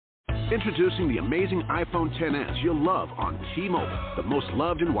Introducing the amazing iPhone XS you'll love on T-Mobile, the most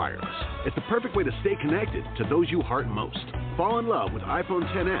loved in wireless. It's the perfect way to stay connected to those you heart most. Fall in love with iPhone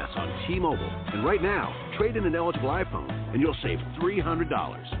XS on T-Mobile. And right now, trade in an eligible iPhone and you'll save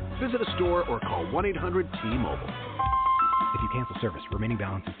 $300. Visit a store or call 1-800-T-Mobile. If you cancel service, remaining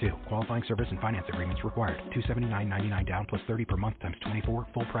balance is due. Qualifying service and finance agreements required. $279.99 down plus $30 per month times 24.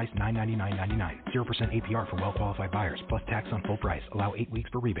 Full price $999.99. 0% APR for well-qualified buyers plus tax on full price. Allow 8 weeks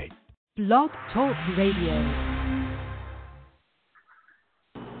for rebate. Blog Talk Radio.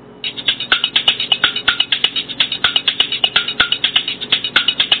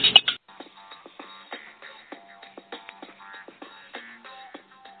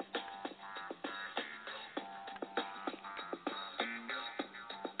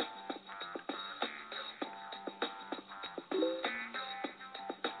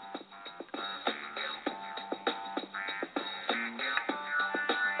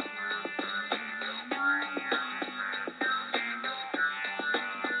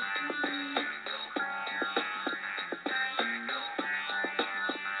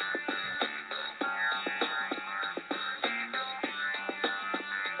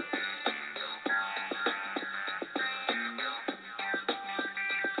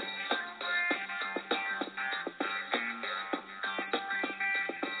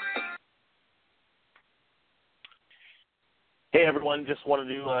 Hey, everyone. Just wanted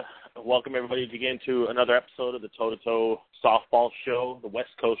to welcome everybody again to another episode of the Toe-to-Toe Softball Show, the West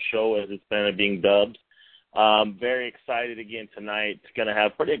Coast Show as it's been being dubbed. Very excited again tonight. Going to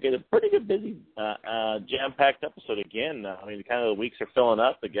have pretty good busy, jam-packed episode again. I mean, kind of the weeks are filling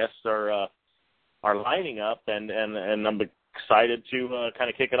up. The guests are lining up, and I'm excited to kind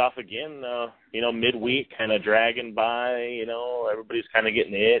of kick it off again. Midweek, kind of dragging by. Everybody's kind of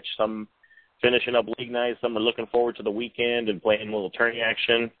getting the itch. Some finishing up league nights. Some are looking forward to the weekend and playing a little tourney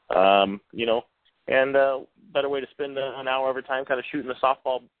action, and better way to spend an hour every time kind of shooting the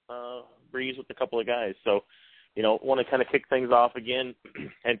softball breeze with a couple of guys. So, want to kind of kick things off again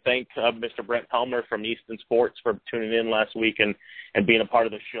and thank Mr. Brett Palmer from Easton Sports for tuning in last week and being a part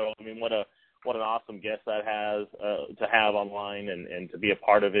of the show. I mean, what an awesome guest that has to have online and to be a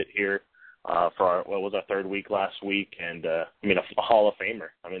part of it here. For our third week last week, and a Hall of Famer.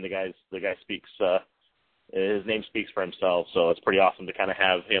 I mean, the guy speaks. His name speaks for himself. So it's pretty awesome to kind of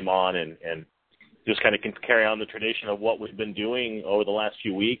have him on and just kind of carry on the tradition of what we've been doing over the last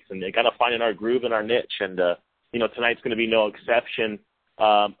few weeks, and kind of finding our groove and our niche. And tonight's going to be no exception.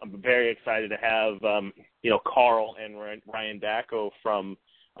 I'm very excited to have Carl and Ryan Dacko from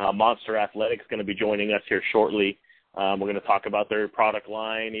Monster Athletics going to be joining us here shortly. We're going to talk about their product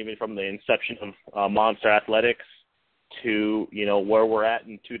line, even from the inception of Monster Athletics to, where we're at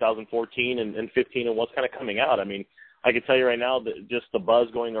in 2014 and 15 and what's kind of coming out. I mean, I can tell you right now that just the buzz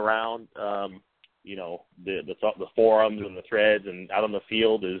going around, the forums and the threads and out on the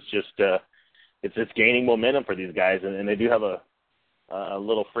field is just, it's gaining momentum for these guys. And they do have a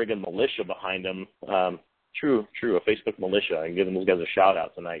little friggin' militia behind them. True, a Facebook militia. I can give those guys a shout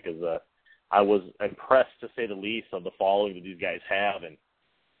out tonight because, I was impressed, to say the least, of the following that these guys have, and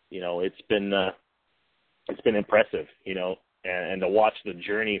it's been impressive, and to watch the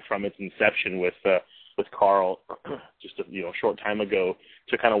journey from its inception with Carl just a short time ago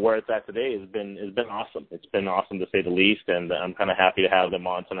to kind of where it's at today has been awesome. It's been awesome, to say the least, and I'm kind of happy to have them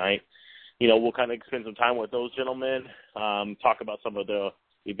on tonight. We'll kind of spend some time with those gentlemen, talk about some of the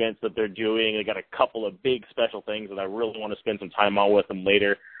events that they're doing. They got a couple of big special things that I really want to spend some time on with them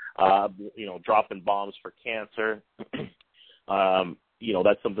later. Dropping bombs for cancer.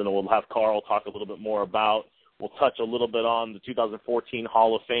 That's something that we'll have Carl talk a little bit more about. We'll touch a little bit on the 2014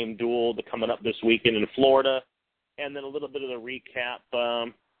 Hall of Fame duel coming up this weekend in Florida, and then a little bit of the recap,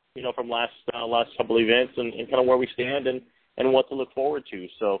 from last couple of events and kind of where we stand and what to look forward to.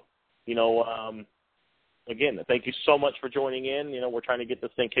 So, again, thank you so much for joining in. We're trying to get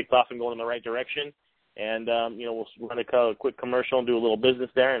this thing kicked off and going in the right direction. And, we'll run a quick commercial and do a little business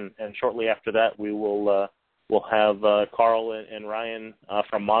there. And shortly after that, we'll have Carl and Ryan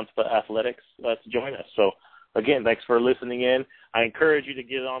from Monster Athletics to join us. So, again, thanks for listening in. I encourage you to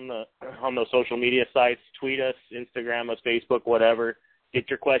get on the social media sites, tweet us, Instagram us, Facebook, whatever. Get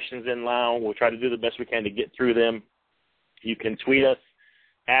your questions in now. We'll try to do the best we can to get through them. You can tweet us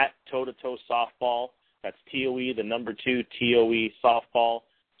at Toe-to-Toe Softball. That's TOE, the number 2, TOE Softball.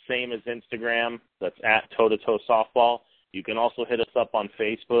 Same as Instagram. That's at Toe-to-Toe Softball. You can also hit us up on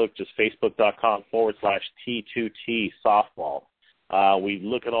Facebook, just facebook.com/T2T Softball. We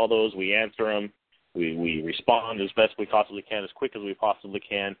look at all those. We answer them. We respond as best we possibly can, as quick as we possibly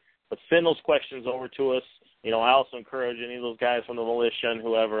can. But send those questions over to us. I also encourage any of those guys from the militia and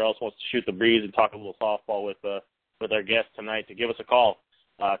whoever else wants to shoot the breeze and talk a little softball with our guest tonight to give us a call.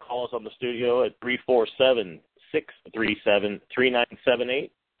 Call us on the studio at 347-637-3978,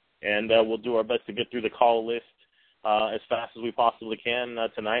 and we'll do our best to get through the call list as fast as we possibly can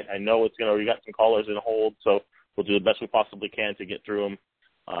tonight. I know we got some callers in hold, so we'll do the best we possibly can to get through them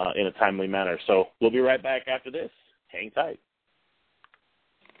in a timely manner. So we'll be right back after this. Hang tight.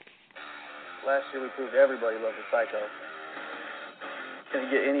 Last year we proved everybody loves a psycho. Can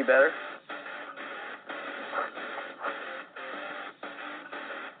it get any better?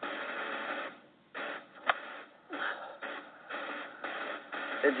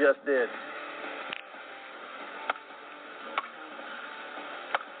 It just did.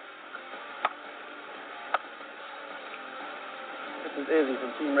 This is Izzy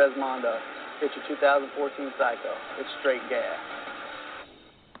from Team Resmondo. It's your 2014 Psycho. It's straight gas.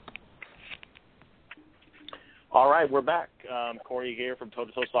 All right, we're back. Corey here from Toe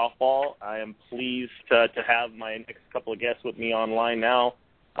to Toe Softball. I am pleased to have my next couple of guests with me online now.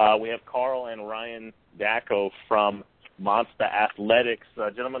 We have Carl and Ryan Dacko from Monster Athletics.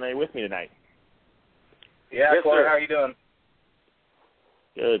 Gentlemen, are you with me tonight? Yeah, yes, Corey, how are you doing?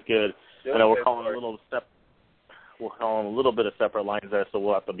 Good. I know we're calling a little bit of separate lines there, so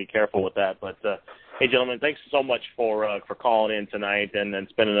we'll have to be careful with that. But hey, gentlemen, thanks so much for calling in tonight and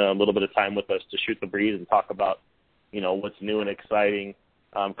spending a little bit of time with us to shoot the breeze and talk about what's new and exciting.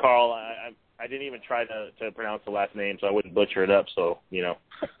 Carl, I didn't even try to pronounce the last name, so I wouldn't butcher it up. So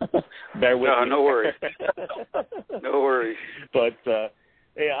bear with me. No worries. No worries. But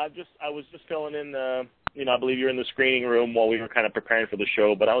hey, I was just filling in the. I believe you're in the screening room while we were kind of preparing for the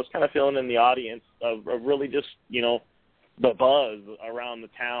show, but I was kind of filling in the audience of really just, the buzz around the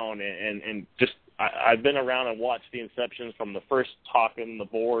town and just I've been around and watched the inceptions from the first talking the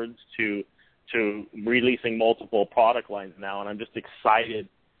boards to releasing multiple product lines now, and I'm just excited,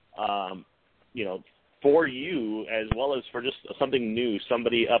 for you as well as for just something new,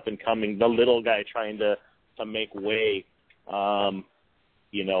 somebody up and coming, the little guy trying to make way, in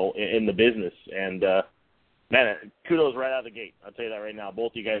the business. And man, kudos right out of the gate. I'll tell you that right now.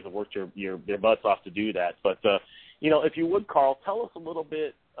 Both of you guys have worked your butts off to do that. But, if you would, Carl, tell us a little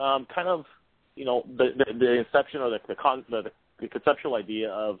bit kind of, the inception or the conceptual idea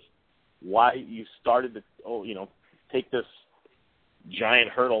of why you started to, take this giant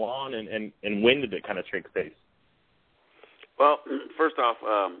hurdle on and when did it kind of take place? Well, first off,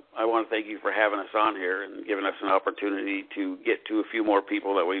 I want to thank you for having us on here and giving us an opportunity to get to a few more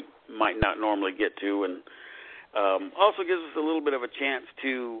people that we might not normally get to, and also gives us a little bit of a chance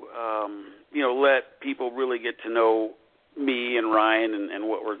to, let people really get to know me and Ryan and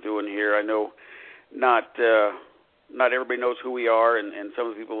what we're doing here. I know not everybody knows who we are, and some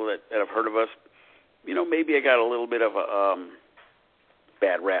of the people that have heard of us, maybe I got a little bit of a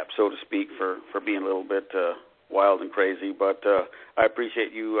bad rap, so to speak, for being a little bit wild and crazy, but I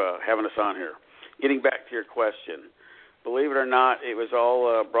appreciate you having us on here. Getting back to your question, believe it or not, it was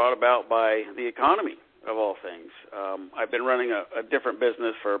all brought about by the economy, of all things. I've been running a different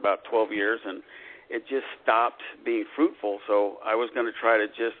business for about 12 years, and it just stopped being fruitful, so I was going to try to,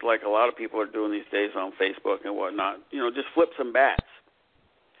 just like a lot of people are doing these days on Facebook and whatnot, just flip some bats.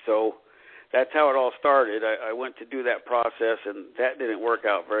 So that's how it all started. I went to do that process, and that didn't work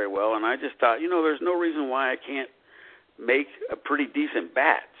out very well, and I just thought, there's no reason why I can't make a pretty decent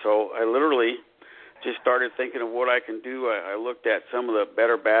bat. So I literally just started thinking of what I can do. I looked at some of the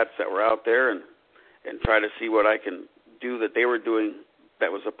better bats that were out there and try to see what I can do that they were doing that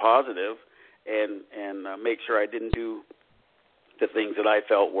was a positive, and make sure I didn't do the things that I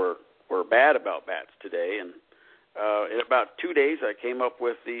felt were bad about bats today. And in about 2 days, I came up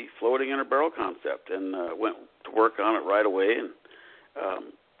with the floating inner barrel concept and went to work on it right away and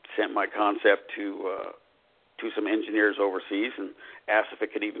sent my concept to some engineers overseas and asked if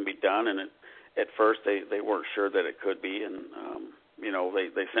it could even be done. And at first, they weren't sure that it could be, and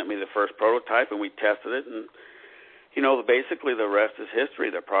they sent me the first prototype, and we tested it, and basically the rest is history.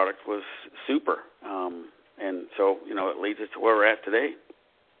 The product was super, and so it leads us to where we're at today.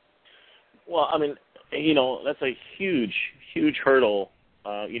 Well, I mean, that's a huge hurdle,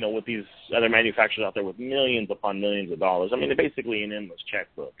 with these other manufacturers out there with millions upon millions of dollars. I mean, they're basically an endless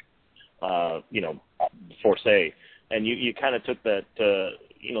checkbook, for say, and you kind of took that, the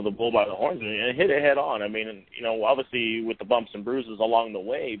bull by the horns and hit it head on. I mean, obviously with the bumps and bruises along the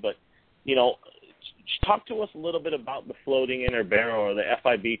way, but, talk to us a little bit about the floating inner barrel or the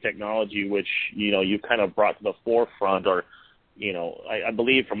FIB technology, which, you kind of brought to the forefront or, I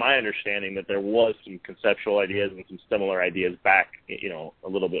believe from my understanding that there was some conceptual ideas and some similar ideas back, a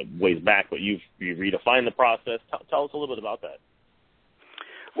little bit ways back, but you've redefined the process. Tell us a little bit about that.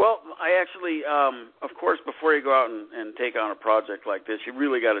 Well, I actually, of course, before you go out and take on a project like this, you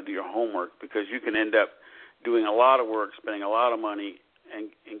really got to do your homework, because you can end up doing a lot of work, spending a lot of money, and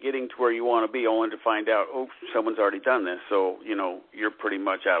getting to where you want to be, only to find out, someone's already done this, so, you're pretty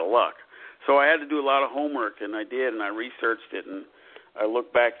much out of luck. So I had to do a lot of homework, and I did, and I researched it, and I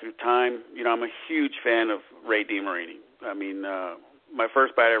looked back through time. I'm a huge fan of Ray DeMarini. I mean, my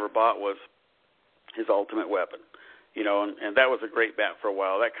first bat I ever bought was his Ultimate Weapon, and that was a great bat for a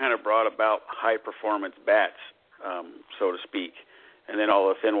while. That kind of brought about high-performance bats, so to speak, and then all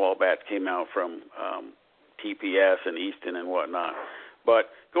the thin-wall bats came out from TPS and Easton and whatnot.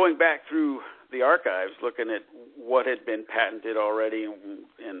 But going back through the archives, looking at what had been patented already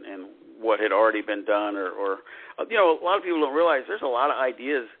and what had already been done, or a lot of people don't realize there's a lot of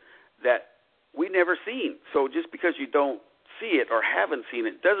ideas that we never seen. So just because you don't see it or haven't seen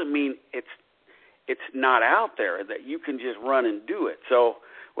it doesn't mean it's not out there, that you can just run and do it. So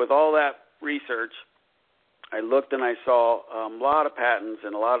with all that research, I looked and I saw a lot of patents,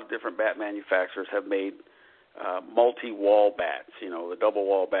 and a lot of different bat manufacturers have made multi-wall bats, the double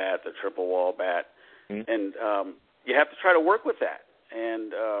wall bat, the triple wall bat, and you have to try to work with that.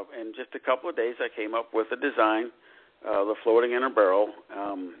 And in just a couple of days, I came up with a design, the floating inner barrel,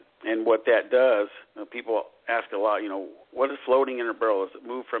 and what that does, people ask a lot, what is floating inner barrel? Does it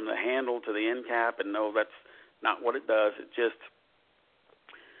move from the handle to the end cap? And no, that's not what it does. It just,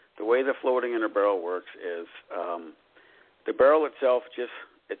 the way the floating inner barrel works is the barrel itself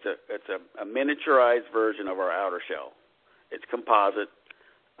it's a miniaturized version of our outer shell. It's composite,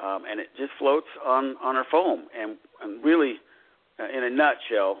 and it just floats on our foam. And really, in a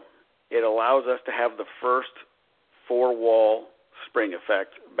nutshell, it allows us to have the first four-wall spring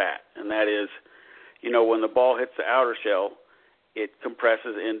effect bat. And that is, when the ball hits the outer shell, it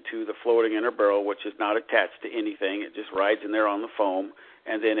compresses into the floating inner barrel, which is not attached to anything. It just rides in there on the foam.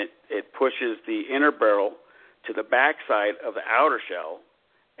 And then it pushes the inner barrel to the backside of the outer shell.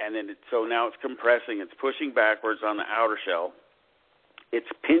 And then so now it's compressing. It's pushing backwards on the outer shell. It's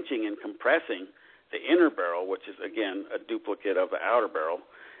pinching and compressing the inner barrel, which is, again, a duplicate of the outer barrel.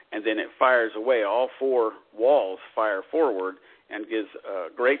 And then it fires away. All four walls fire forward and gives a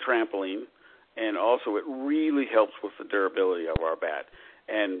great trampoline. And also it really helps with the durability of our bat.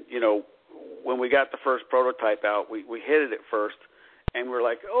 And, when we got the first prototype out, we hit it at first, and we're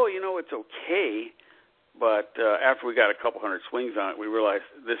like, it's okay. But after we got a couple hundred swings on it, we realized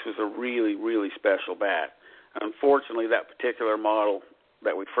this was a really, really special bat. Unfortunately, that particular model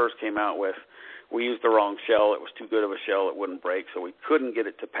that we first came out with, we used the wrong shell. It was too good of a shell. It wouldn't break, so we couldn't get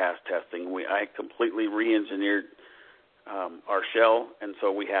it to pass testing. I completely re-engineered our shell, and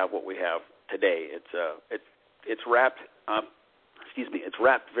so we have what we have today. It's wrapped up. It's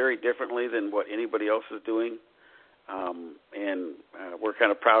wrapped very differently than what anybody else is doing. And we're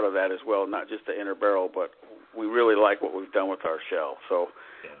kind of proud of that as well, not just the inner barrel, but we really like what we've done with our shell. So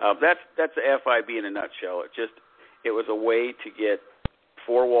that's the FIB in a nutshell. It was a way to get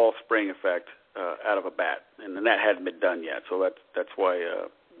four-wall spring effect out of a bat, and that hadn't been done yet. So that's why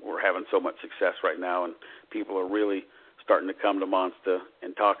we're having so much success right now, and people are really starting to come to Monsta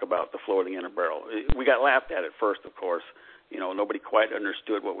and talk about the floating inner barrel. We got laughed at first, of course. Nobody quite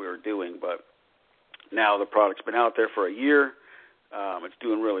understood what we were doing, but now the product's been out there for a year. It's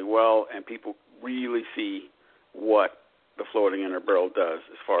doing really well, and people really see what the floating inner barrel does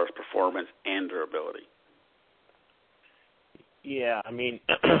as far as performance and durability. Yeah, I mean,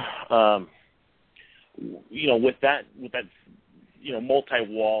 with that,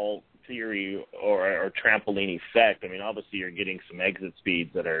 multi-wall theory or trampoline effect, I mean, obviously you're getting some exit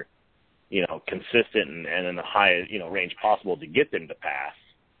speeds that are, consistent and in the highest, range possible to get them to pass.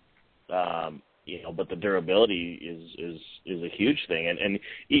 But the durability is a huge thing. And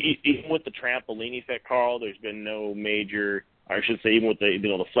even with the trampoline effect, Carl, there's been no major, or I should say even with the,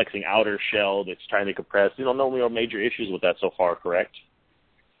 the flexing outer shell that's trying to compress, no real major issues with that so far, correct?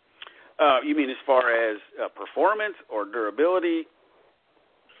 You mean as far as performance or durability?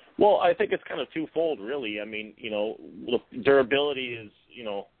 Well, I think it's kind of twofold, really. I mean, durability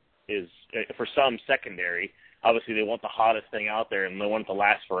is for some secondary. Obviously, they want the hottest thing out there and they want it to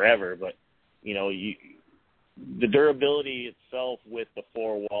last forever, but the durability itself with the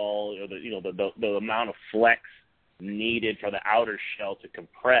four wall, or the amount of flex needed for the outer shell to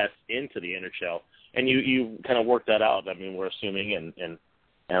compress into the inner shell, and you kind of work that out. I mean, we're assuming, and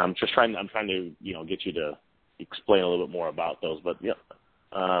I'm trying to get you to explain a little bit more about those, but no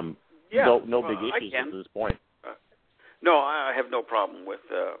big issues at this point. No, I have no problem with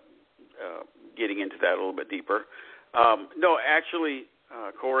getting into that a little bit deeper. No, actually,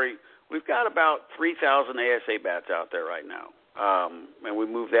 Corey, we've got about 3,000 ASA bats out there right now, and we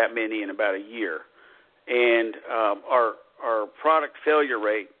moved that many in about a year. And our product failure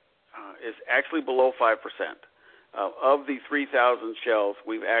rate is actually below 5%. Of the 3,000 shells,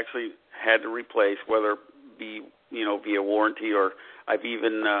 we've actually had to replace, whether it be via warranty, or I've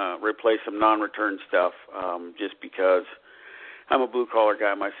even replaced some non-return stuff just because I'm a blue-collar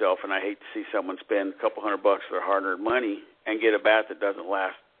guy myself, and I hate to see someone spend a couple $100 of their hard-earned money and get a bat that doesn't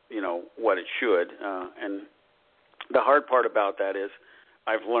last, what it should. And the hard part about that is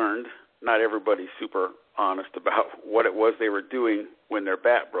I've learned not everybody's super honest about what it was they were doing when their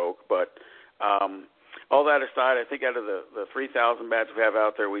bat broke, but all that aside, I think out of the 3,000 bats we have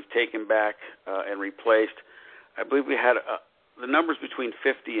out there, we've taken back and replaced, I believe we had the numbers between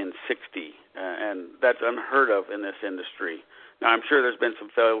 50 and 60, and that's unheard of in this industry. Now, I'm sure there's been some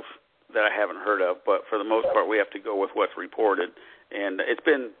fails that I haven't heard of, but for the most part, we have to go with what's reported. And it's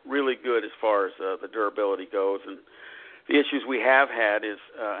been really good as far as the durability goes. And the issues we have had is,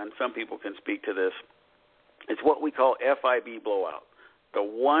 and some people can speak to this, it's what we call FIB blowout. The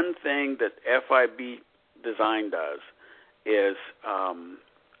one thing that FIB design does is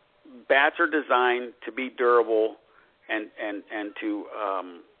bats are designed to be durable and to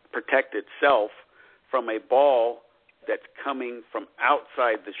protect itself from a ball that's coming from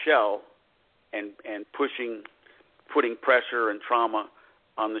outside the shell and putting pressure and trauma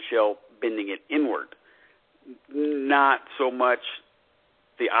on the shell, bending it inward. Not so much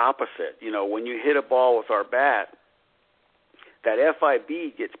the opposite. When you hit a ball with our bat, that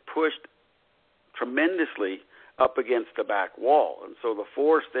FIB gets pushed tremendously up against the back wall, and so the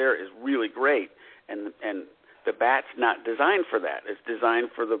force there is really great, and the bat's not designed for that. It's designed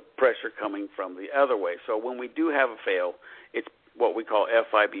for the pressure coming from the other way. So when we do have a fail, it's what we call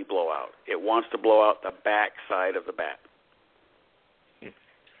FIB blowout. It wants to blow out the back side of the bat.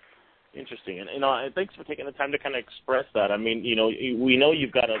 Interesting. And thanks for taking the time to kind of express that. I mean, we know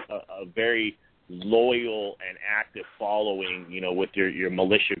you've got a very loyal and active following, with your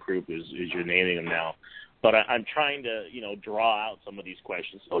militia group, is you're naming them now. But I'm trying to, draw out some of these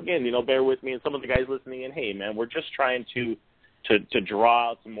questions. So again, bear with me, and some of the guys listening in, hey man, we're just trying to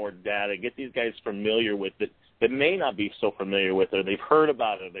draw out some more data, get these guys familiar with it that may not be so familiar with it, or they've heard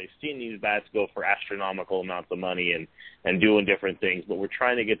about it, they've seen these bats go for astronomical amounts of money and doing different things, but we're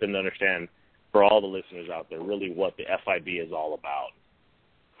trying to get them to understand, for all the listeners out there, really what the FIB is all about.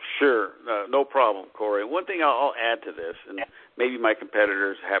 Sure, no problem, Corey. One thing I'll add to this, and maybe my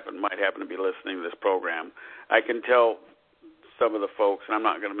competitors might happen to be listening to this program. I can tell some of the folks, and I'm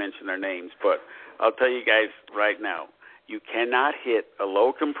not going to mention their names, but I'll tell you guys right now, you cannot hit a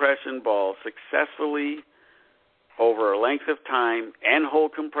low compression ball successfully over a length of time and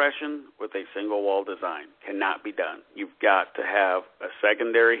hold compression with a single wall design. Cannot be done. You've got to have a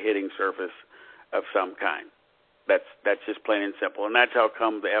secondary hitting surface of some kind. That's just plain and simple, and that's how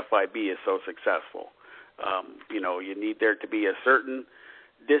come the FIB is so successful. You need there to be a certain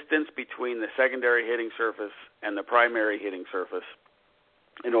distance between the secondary hitting surface and the primary hitting surface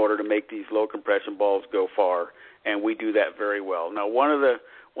in order to make these low compression balls go far, and we do that very well. Now, one of the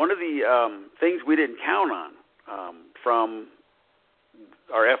things we didn't count on from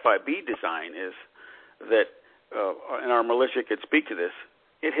our FIB design is that, and our militia could speak to this,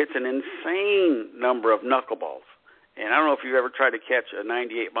 it hits an insane number of knuckleballs. And I don't know if you've ever tried to catch a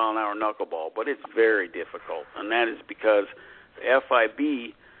 98-mile-an-hour knuckleball, but it's very difficult. And that is because the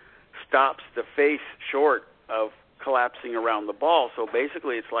FIB stops the face short of collapsing around the ball. So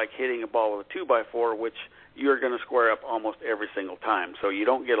basically it's like hitting a ball with a 2x4, which you're going to square up almost every single time. So you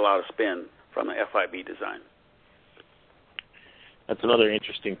don't get a lot of spin from the FIB design. That's another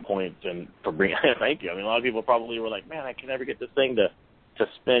interesting point, and for bringing. Thank you. I mean, a lot of people probably were like, "Man, I can never get this thing to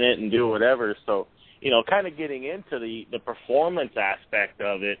spin it and do whatever." So, kind of getting into the performance aspect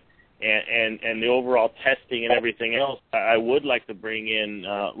of it and the overall testing and everything else, I would like to bring in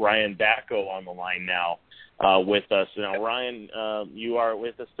Ryan Dacko on the line now with us. Now, Ryan, you are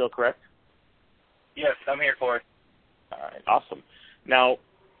with us still, correct? Yes, I'm here, Corey. All right, awesome. Now,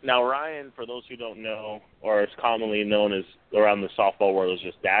 Ryan, for those who don't know, or is commonly known as around the softball world as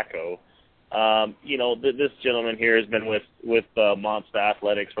just Dacko, this gentleman here has been with Monster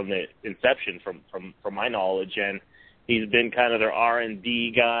Athletics from the inception, from my knowledge, and he's been kind of their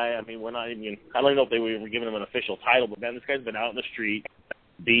R&D guy. I mean, I don't know if they were giving him an official title, but man, this guy's been out in the street,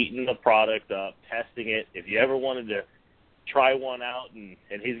 beating the product up, testing it. If you ever wanted to try one out, and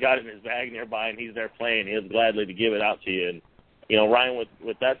he's got it in his bag nearby, and he's there playing, he'll gladly to give it out to you. And Ryan,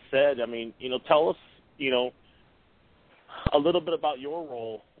 with that said, I mean, tell us, a little bit about your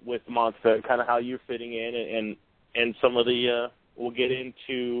role with Monster, kind of how you're fitting in, and some of the. We'll get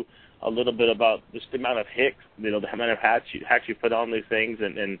into a little bit about just the amount of hits, the amount of hats you put on these things,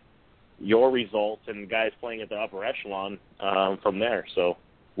 and your results, and guys playing at the upper echelon from there. So,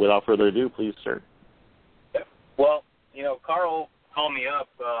 without further ado, please, sir. Well, Carl called me up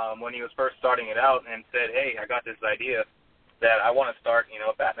when he was first starting it out and said, "Hey, I got this idea that I want to start,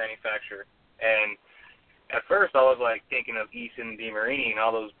 a bat manufacturer." And at first, I was like thinking of Eason, DeMarini, and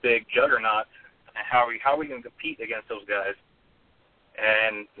all those big juggernauts. And how are we going to compete against those guys?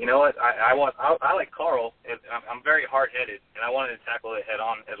 And you know what? I like Carl. I'm very hard-headed, and I wanted to tackle it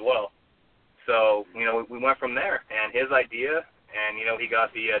head-on as well. So we went from there, and his idea, and he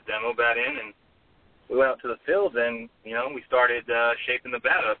got the demo bat in, and we went out to the field, and we started shaping the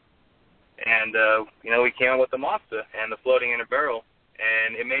bat up, and we came out with the Monster and the floating inner barrel,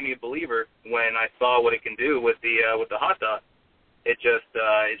 and it made me a believer when I saw what it can do with the hot dot. It just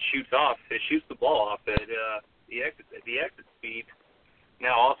it shoots the ball off. The exit speed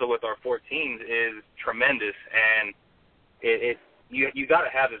now also with our 14s is tremendous, and you got to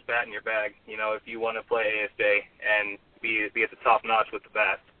have this bat in your bag, if you want to play ASA and be at the top notch with the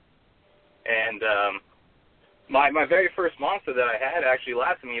bats. And my very first Monster that I had actually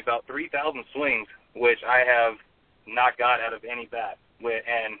lasted me about 3,000 swings, which I have not got out of any bat.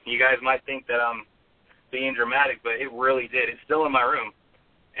 And you guys might think that I'm being dramatic, but it really did. It's still in my room,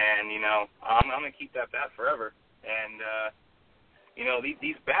 and I'm gonna keep that bat forever. And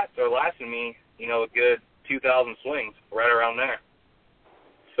these bats are lasting me, a good 2,000 swings, right around there.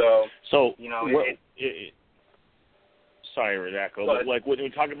 So sorry, Radako, but like when we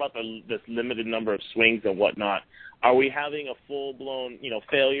talk about this limited number of swings and whatnot, are we having a full blown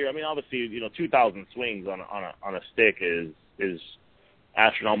failure? I mean, obviously 2,000 swings on a stick is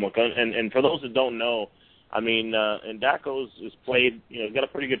astronomical. And for those that don't know, I mean, and Daco's is played, he's got a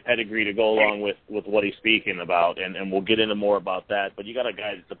pretty good pedigree to go along with what he's speaking about, and we'll get into more about that. But you got a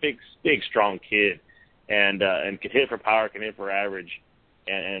guy that's a big, strong kid, and can hit for power, can hit for average.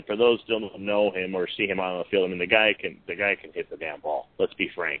 And for those who don't know him or see him on the field, I mean, the guy can hit the damn ball. Let's be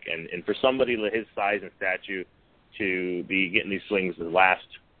frank. And for somebody his size and stature to be getting these swings the last,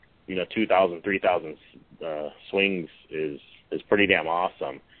 2,000, 3,000 swings is pretty damn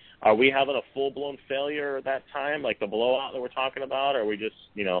awesome. Are we having a full-blown failure at that time, like the blowout that we're talking about, or are we just,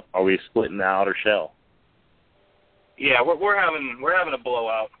 are we splitting the outer shell? Yeah, we're having a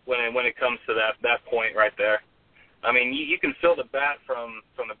blowout when it comes to that point right there. I mean, you can feel the bat from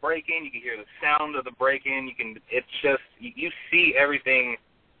the break-in. You can hear the sound of the break-in. It's just you see everything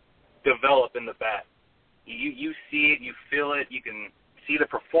develop in the bat. You see it, you feel it. You can see the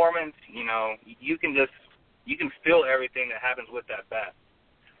performance. You can feel everything that happens with that bat.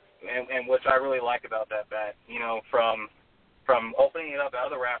 And which I really like about that bat, from opening it up out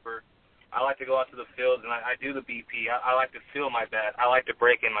of the wrapper, I like to go out to the field and I do the BP. I like to feel my bat. I like to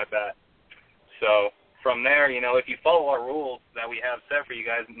break in my bat. So from there, if you follow our rules that we have set for you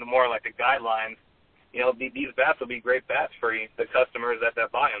guys, the more like the guidelines, these bats will be great bats for you, the customers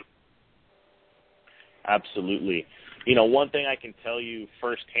that buy them. Absolutely. One thing I can tell you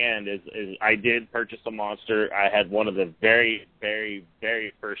firsthand is I did purchase a Monster. I had one of the very, very,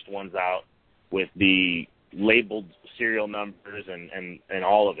 very first ones out with the labeled serial numbers and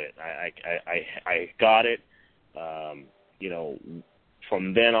all of it. I got it.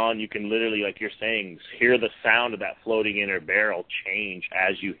 From then on, you can literally, like you're saying, hear the sound of that floating inner barrel change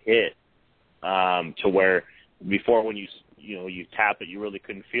as you hit, to where before when you tap it, you really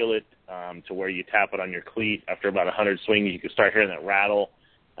couldn't feel it, to where you tap it on your cleat. After about 100 swings, you could start hearing that rattle.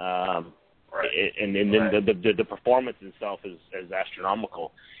 Right. And then right. the performance itself is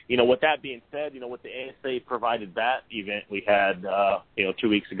astronomical. With that being said, with the ASA provided bat event we had, 2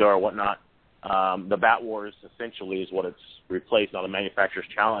 weeks ago or whatnot, the Bat Wars essentially is what it's replaced on the Manufacturer's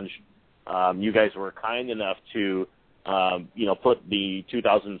Challenge. You guys were kind enough to, put the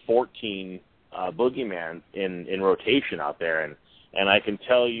 2014 Boogeyman in rotation out there, and I can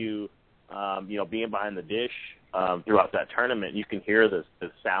tell you, being behind the dish throughout that tournament, you can hear the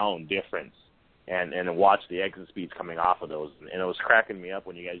sound difference and watch the exit speeds coming off of those, and it was cracking me up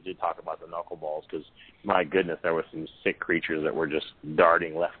when you guys did talk about the knuckleballs, because my goodness, there were some sick creatures that were just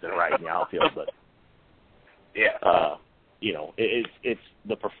darting left and right in the outfield, but yeah, it's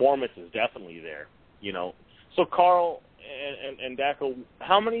the performance is definitely there, So Carl and Daco,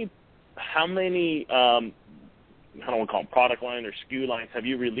 how many I don't want to call them product line or SKU lines have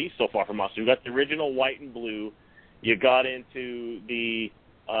you released so far from Monster? You got the original white and blue. You got into the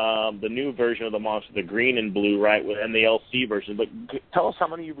new version of the Monster, the green and blue, right, and the LC version. But tell us how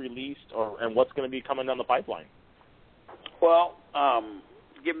many you released and what's going to be coming down the pipeline. Well,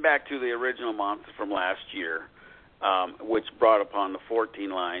 getting back to the original monster from last year, which brought upon the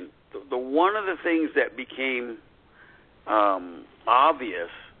 14 line, the one of the things that became obvious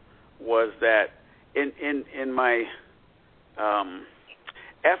was that in my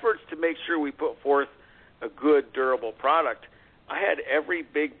efforts to make sure we put forth a good, durable product, I had every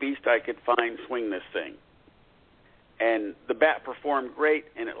big beast I could find swing this thing. And the bat performed great,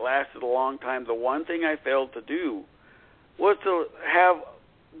 and it lasted a long time. The one thing I failed to do was to have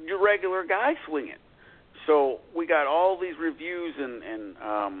your regular guy swing it. So we got all these reviews and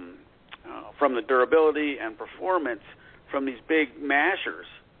from the durability and performance from these big mashers,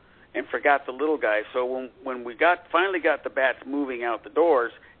 and forgot the little guys. So when we finally got the bats moving out the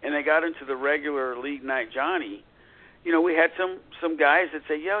doors, and they got into the regular League Night Johnny, we had some guys that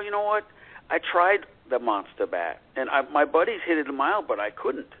say, yeah, you know what, I tried the Monster bat, and my buddies hit it a mile, but I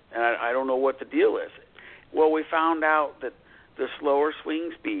couldn't, and I don't know what the deal is. Well, we found out that the slower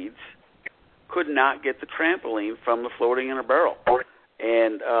swing speeds could not get the trampoline from the floating inner barrel,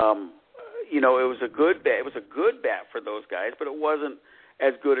 and it was a good bat. It was a good bat for those guys, but it wasn't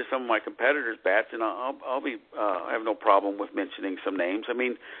as good as some of my competitors' bats, and I have no problem with mentioning some names. I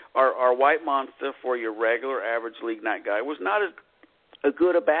mean, our White Monster for your regular average League Night guy was not as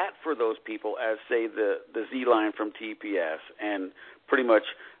good a bat for those people as, say, the Z-line from TPS and pretty much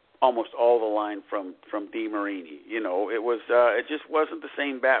almost all the line from DeMarini. It just wasn't the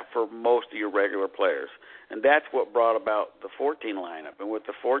same bat for most of your regular players, and that's what brought about the 14 lineup. And with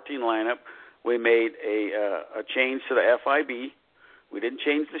the 14 lineup, we made a change to the FIB. We didn't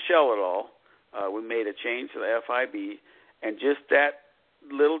change the shell at all. We made a change to the FIB, and just that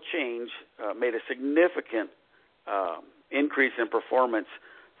little change made a significant increase in performance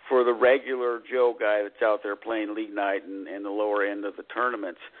for the regular Joe guy that's out there playing League Night and the lower end of the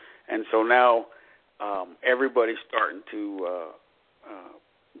tournaments. And so now everybody's starting to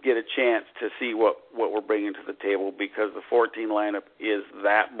get a chance to see what we're bringing to the table, because the 14 lineup is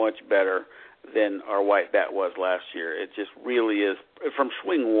that much better than our white bat was last year. It just really is. From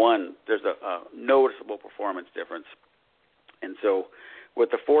swing one, there's a noticeable performance difference. And so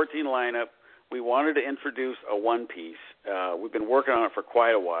with the 14 lineup, we wanted to introduce a one-piece. We've been working on it for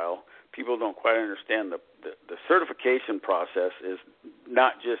quite a while. People don't quite understand the certification process is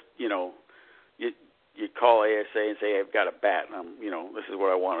not just, you call ASA and say, I've got a bat, and this is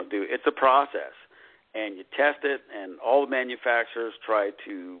what I want to do. It's a process, and you test it, and all the manufacturers try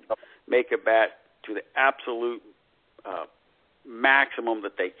to make a bat to the absolute maximum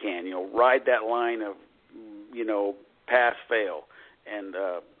that they can, ride that line of, pass, fail. And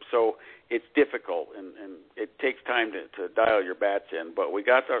so it's difficult, and it takes time to dial your bats in. But we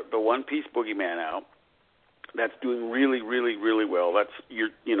got the one-piece Boogeyman out. That's doing really, really, really well. That's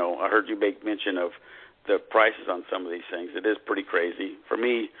I heard you make mention of the prices on some of these things. It is pretty crazy. For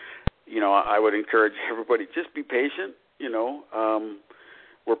me, I would encourage everybody, just be patient.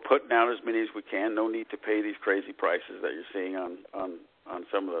 We're putting out as many as we can. No need to pay these crazy prices that you're seeing on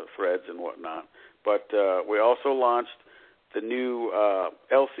some of the threads and whatnot. But we also launched the new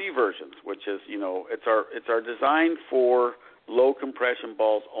LC versions, which is, it's our design for low compression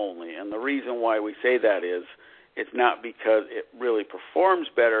balls only. And the reason why we say that is it's not because it really performs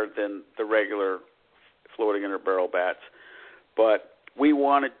better than the regular floating inner barrel bats, but we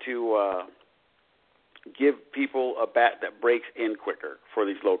wanted to give people a bat that breaks in quicker for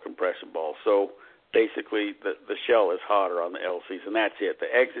these low compression balls. So basically the shell is hotter on the LCs, and that's it. The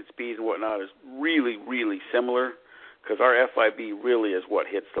exit speed and whatnot is really, really similar, because our FIB really is what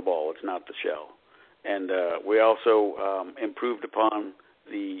hits the ball. It's not the shell. And we also improved upon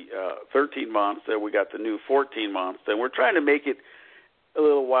the 13 Monster. We got the new 14 Monster, and we're trying to make it a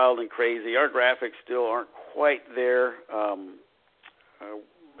little wild and crazy. Our graphics still aren't quite there, and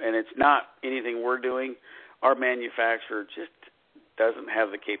it's not anything we're doing. Our manufacturer just doesn't have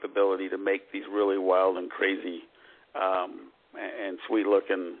the capability to make these really wild and crazy and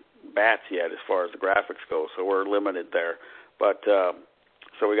sweet-looking bats yet as far as the graphics go, so we're limited there. But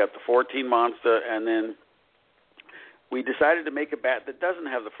so we got the 14 Monster, and then we decided to make a bat that doesn't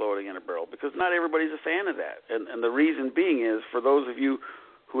have the floating inner barrel, because not everybody's a fan of that. And the reason being is, for those of you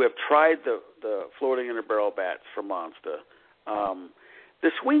who have tried the floating inner barrel bats from Monster, the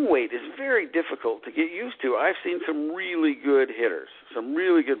swing weight is very difficult to get used to. I've seen some really good hitters, some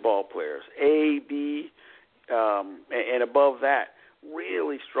really good ball players, A, B, and above that,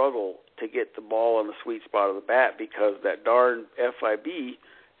 really struggle to get the ball on the sweet spot of the bat, because that darn FIB,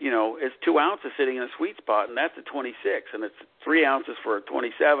 is 2 ounces sitting in a sweet spot, and that's a 26, and it's 3 ounces for a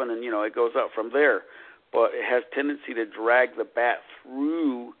 27, and, it goes up from there. But it has tendency to drag the bat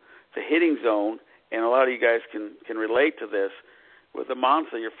through the hitting zone and a lot of you guys can relate to this. With the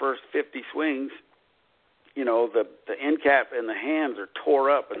Monster, your first 50 swings, you know, the end cap and the hands are tore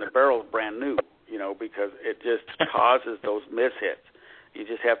up and the barrel's brand new, you know, because it just causes those mishits. You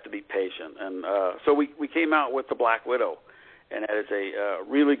just have to be patient. And so we came out with the Black Widow, and that is a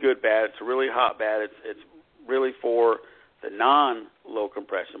really good bat. It's a really hot bat. It's really for the non-low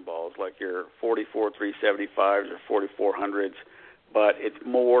compression balls, like your 44 375s or 4400s, but it's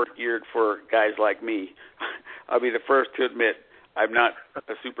more geared for guys like me. I'll be the first to admit I'm not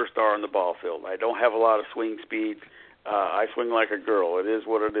a superstar on the ball field. I don't have a lot of swing speed. I swing like a girl. It is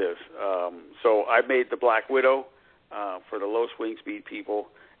what it is. So I made the Black Widow for the low swing speed people,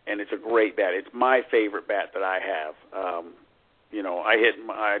 and it's a great bat. It's my favorite bat that I have. You know,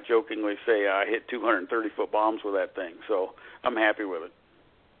 I jokingly say I hit 230-foot bombs with that thing, so I'm happy with it.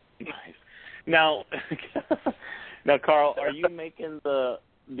 Nice. Now, Carl, are you making the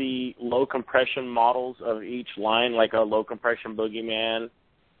low compression models of each line, like a low compression Boogeyman?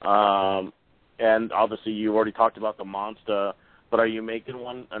 And obviously you already talked about the Monster, but are you making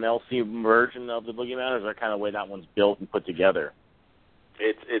an LC version of the Boogeyman, or is there kind of way that one's built and put together?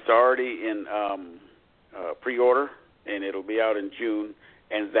 It's already in pre-order, and it'll be out in June,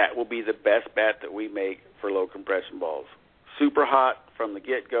 and that will be the best bat that we make for low compression balls. Super hot from the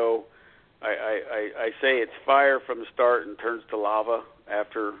get-go. I say it's fire from the start and turns to lava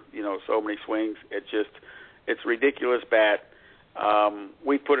after, you know, so many swings. It's a ridiculous bat.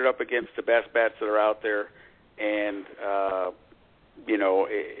 We put it up against the best bats that are out there, and you know,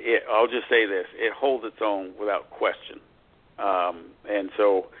 I'll just say this: it holds its own without question. And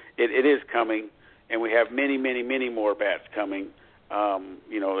so it is coming, and we have many, many, many more bats coming.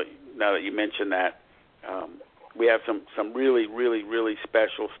 You know, now that you mentioned that, we have some really, really, really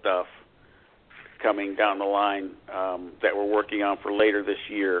special stuff coming down the line that we're working on for later this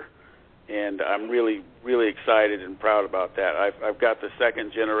year, and I'm really, really excited and proud about that. I've got the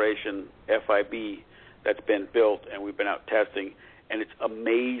second generation FIB that's been built, and we've been out testing, and it's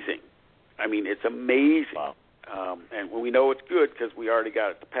amazing. I mean, it's amazing. Wow. And we know it's good because we already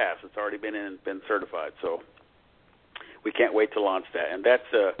got it to pass. It's already been in and been certified, so we can't wait to launch that. And that's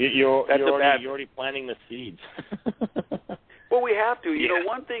you're already planting the seeds. Well, we have to. You Yeah. know,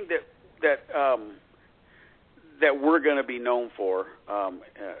 one thing that we're going to be known for,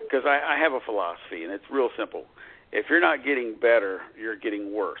 because I have a philosophy, and it's real simple. If you're not getting better, you're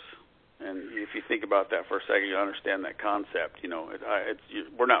getting worse. And if you think about that for a second, you understand that concept. You know,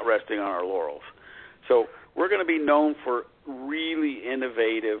 we're not resting on our laurels. So we're going to be known for really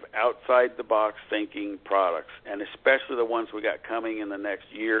innovative, outside-the-box thinking products, and especially the ones we got coming in the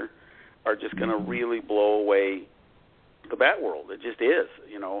next year are just going to really blow away the bat world. It just is.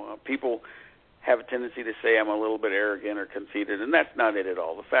 You know, people have a tendency to say I'm a little bit arrogant or conceited, and that's not it at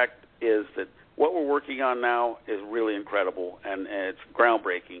all. The fact is that what we're working on now is really incredible, and it's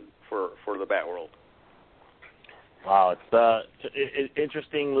groundbreaking for the bat world. Wow, it's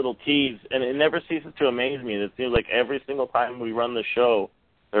interesting little tease, and it never ceases to amaze me. It seems like every single time we run the show,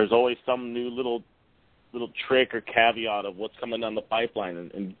 there's always some new little trick or caveat of what's coming down the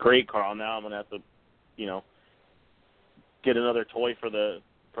pipeline. And great, Carl. Now I'm gonna have to, you know, get another toy for the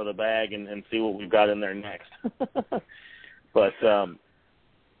bag and see what we've got in there next. But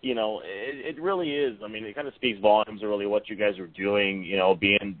you know, it really is. I mean, it kind of speaks volumes of really what you guys are doing. You know,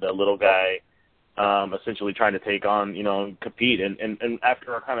 being the little guy. Essentially trying to take on, you know, and compete. And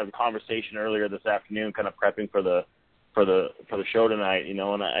after our kind of conversation earlier this afternoon, kind of prepping for the show tonight, you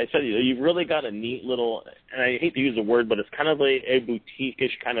know, and I said, you've really got a neat little, and I hate to use the word, but it's kind of a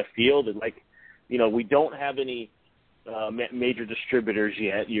boutique-ish kind of feel that, like, you know, we don't have any major distributors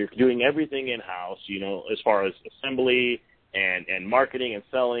yet. You're doing everything in-house, you know, as far as assembly and marketing and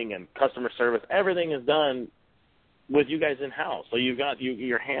selling and customer service. Everything is done with you guys in-house. So you've got,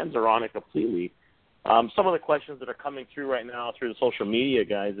 your hands are on it completely. Some of the questions that are coming through right now through the social media,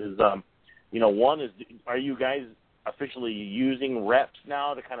 guys, is, you know, one is, are you guys officially using reps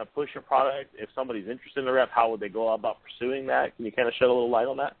now to kind of push your product? If somebody's interested in a rep, how would they go about pursuing that? Can you kind of shed a little light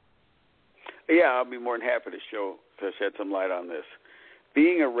on that? Yeah, I'll be more than happy to shed some light on this.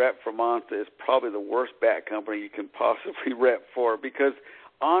 Being a rep for Monster is probably the worst bat company you can possibly rep for, because,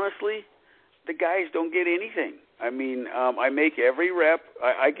 honestly, the guys don't get anything. I mean, I make every rep.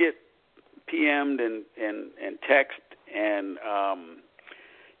 I get PM'd and text and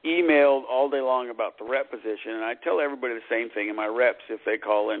emailed all day long about the rep position, and I tell everybody the same thing, and my reps, if they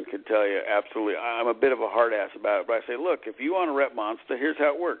call in, can tell you absolutely. I'm a bit of a hard ass about it, but I say, look, if you want to rep Monster, here's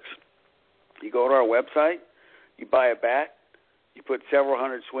how it works. You go to our website, you buy a bat, you put several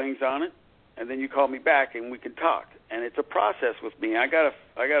hundred swings on it, and then you call me back and we can talk. And it's a process with me. I gotta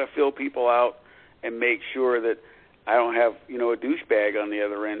feel people out and make sure that I don't have, a douchebag on the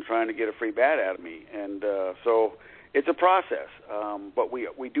other end trying to get a free bat out of me. And so it's a process. But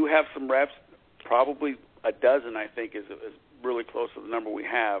we do have some reps, probably a dozen, I think, is really close to the number we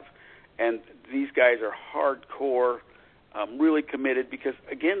have. And these guys are hardcore, really committed because,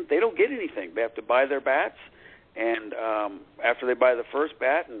 again, they don't get anything. They have to buy their bats. And after they buy the first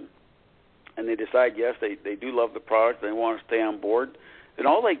bat and they decide, yes, they do love the product, they want to stay on board, then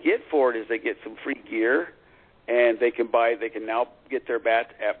all they get for it is they get some free gear, and they can now get their bats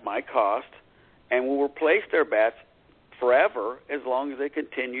at my cost, and we'll replace their bats forever as long as they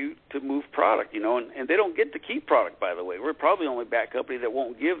continue to move product, and they don't get to keep product, by the way. We're probably the only bat company that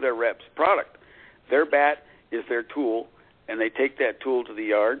won't give their reps product. Their bat is their tool, and they take that tool to the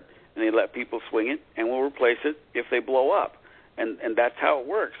yard, and they let people swing it, and we'll replace it if they blow up. And that's how it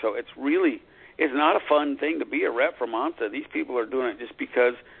works. So it's not a fun thing to be a rep for Monster. These people are doing it just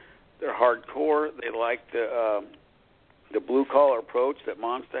because they're hardcore. They like the blue-collar approach that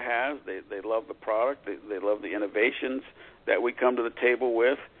Monster has. They love the product. They love the innovations that we come to the table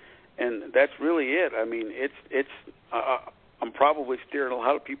with. And that's really it. I mean, I'm probably steering a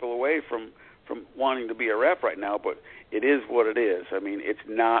lot of people away from wanting to be a rep right now, but it is what it is. I mean, it's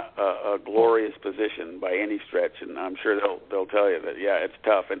not a glorious position by any stretch, and I'm sure they'll tell you that, yeah, it's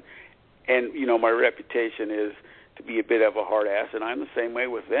tough. And my reputation is to be a bit of a hard ass, and I'm the same way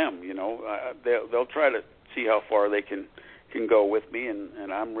with them. They'll try to see how far they can go with me,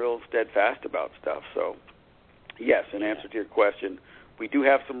 and I'm real steadfast about stuff. So, yes, in answer to your question, we do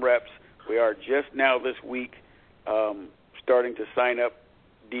have some reps. We are just now this week starting to sign up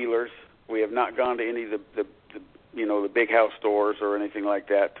dealers. We have not gone to any of the big house stores or anything like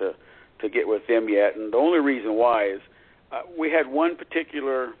that to get with them yet. And the only reason why is we had one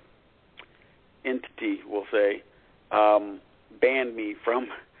particular entity, we'll say, banned me from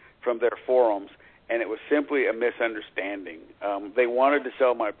their forums, and it was simply a misunderstanding. They wanted to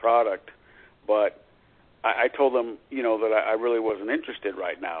sell my product, but I told them, that I really wasn't interested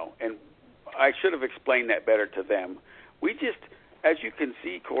right now, and I should have explained that better to them. We just, as you can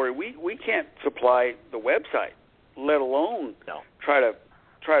see, Corey, we can't supply the website, let alone try to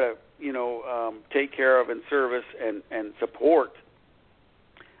take care of and service and support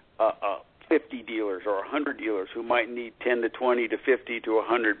 50 dealers or 100 dealers who might need 10 to 20 to 50 to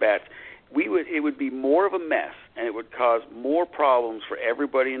 100 bats. It would be more of a mess, and it would cause more problems for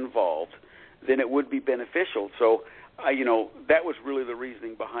everybody involved than it would be beneficial. So, that was really the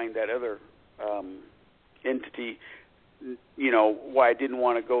reasoning behind that other entity, why I didn't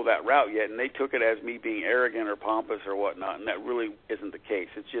want to go that route yet. And they took it as me being arrogant or pompous or whatnot, and that really isn't the case.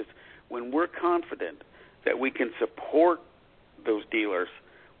 It's just when we're confident that we can support those dealers,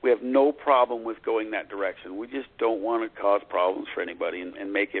 we have no problem with going that direction. We just don't want to cause problems for anybody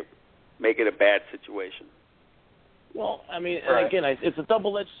and make it a bad situation. Well, I mean, and again, it's a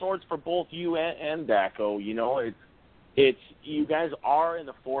double-edged sword for both you and DACO. It's you guys are in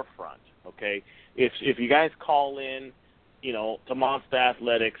the forefront. Okay, if you guys call in, to Monster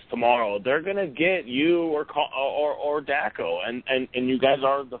Athletics tomorrow, they're gonna get you or DACO, and you guys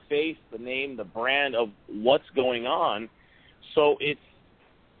are the face, the name, the brand of what's going on. So it's,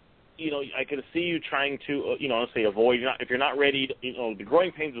 I could see you trying to, say avoid. If you're not ready, the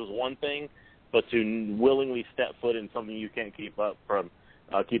growing pains was one thing, but to willingly step foot in something you can't keep up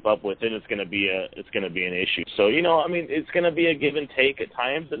with, then it's going to be an issue. So it's going to be a give and take at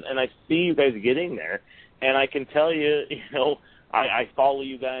times, and I see you guys getting there, and I can tell you, I follow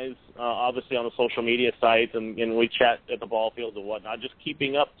you guys obviously on the social media sites, and we chat at the ball fields and whatnot. Just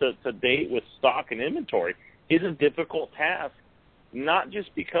keeping up to date with stock and inventory is a difficult task, not just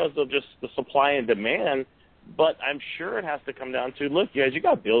because of just the supply and demand, but I'm sure it has to come down to, look, you guys, you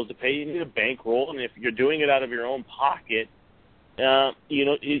got bills to pay, you need a bankroll, and if you're doing it out of your own pocket,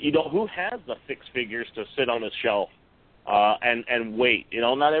 who has the six figures to sit on a shelf and wait?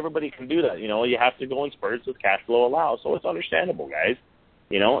 Not everybody can do that. You have to go in spurts as cash flow allows, so it's understandable, guys.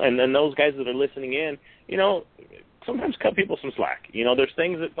 And then those guys that are listening in, sometimes cut people some slack. There's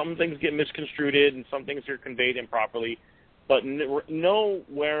some things get misconstrued and some things are conveyed improperly, but know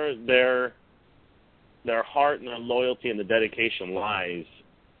where their heart and their loyalty and the dedication lies,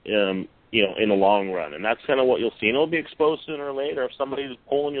 in the long run. And that's kind of what you'll see. And it'll be exposed sooner or later if somebody's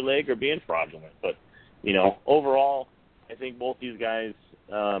pulling your leg or being fraudulent. But, overall, I think both these guys,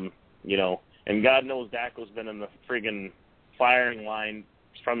 and God knows DACO's been in the friggin' firing line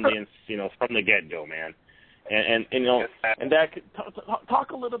from the get-go, man. And Dak,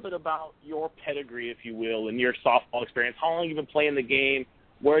 talk a little bit about your pedigree, if you will, and your softball experience. How long have you been playing the game?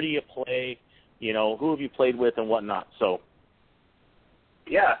 Where do you play? Who have you played with and whatnot? So,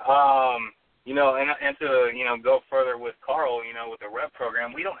 yeah, you know, and to, you know, go further with Carl, you know, with the rep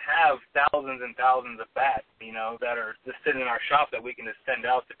program, we don't have thousands and thousands of bats, you know, that are just sitting in our shop that we can just send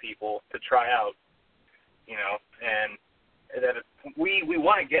out to people to try out, you know, and that we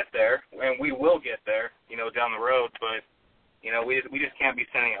want to get there, and we will get there, you know, down the road, but, you know, we just can't be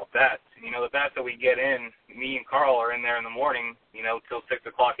sending out bats. You know, the bats that we get in, me and Carl are in there in the morning, you know, till 6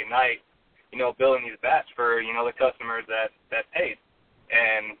 o'clock at night, you know, building these bats for, you know, the customers that paid.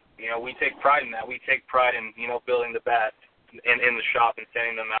 And, you know, we take pride in that. We take pride in, you know, building the bats in the shop and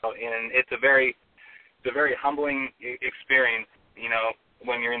sending them out. And it's a very humbling experience, you know,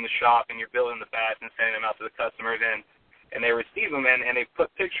 when you're in the shop and you're building the bats and sending them out to the customers, and they receive them, and they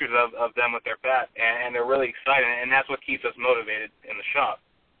put pictures of them with their bat, and they're really excited, and that's what keeps us motivated in the shop.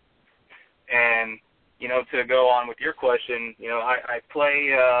 And, you know, to go on with your question, you know, I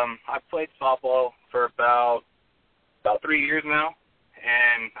played softball for about 3 years now,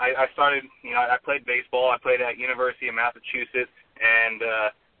 and I started, you know, I played baseball. I played at University of Massachusetts and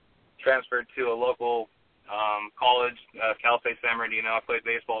transferred to a local college, Cal State San Bernardino. I played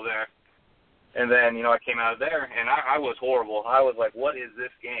baseball there. And then, you know, I came out of there, and I was horrible. I was like, what is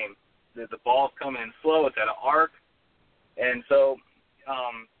this game? The ball's coming in slow. It's at an arc. And so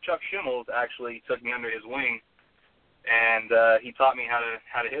Chuck Schimmels actually took me under his wing, and he taught me how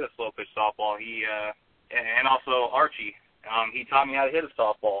to hit a slow pitch softball. And also Archie, he taught me how to hit a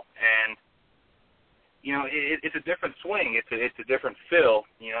softball. And, you know, it's a different swing. It's a different feel.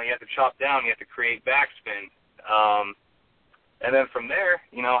 You know, you have to chop down. You have to create backspin. And then from there,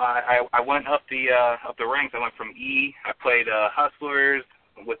 you know, I went up the ranks. I went from E. I played Hustlers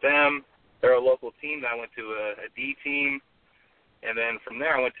with them. They're a local team. I went to a D team. And then from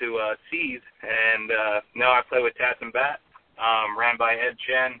there, I went to C's. And now I play with Tats and Bat, ran by Ed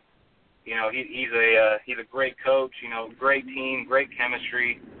Chen. You know, he's a great coach. You know, great team, great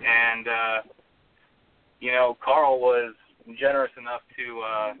chemistry. And you know, Carl was generous enough to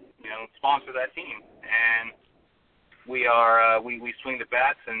you know, sponsor that team. And we swing the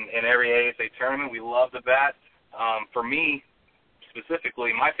bats in every ASA tournament. We love the bats. For me,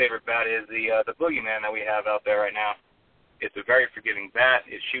 specifically, my favorite bat is the Boogeyman that we have out there right now. It's a very forgiving bat.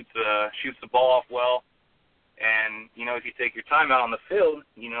 It shoots the ball off well. And, you know, if you take your time out on the field,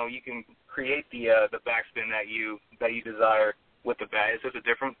 you know, you can create the backspin that you desire with the bat. It's just a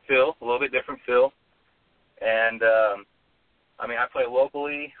different feel, a little bit different feel. And, I mean, I play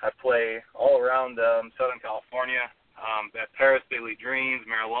locally. I play all around Southern California. At Paris Big League Dreams,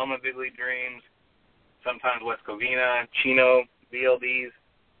 Mariloma Big League Dreams, sometimes West Covina, Chino, BLDs.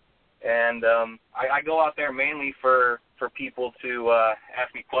 And I go out there mainly for people to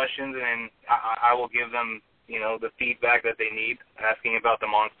ask me questions, and I will give them, you know, the feedback that they need, asking about the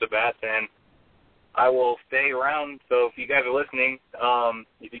monster bats. And I will stay around. So if you guys are listening,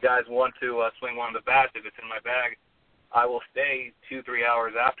 if you guys want to swing one of the bats, if it's in my bag, I will stay 2-3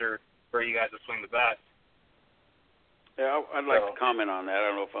 hours after for you guys to swing the bats. Yeah, I'd like to comment on that. I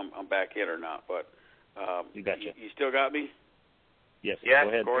don't know if I'm back in or not, but you gotcha. You still got me? Yes. Yeah, go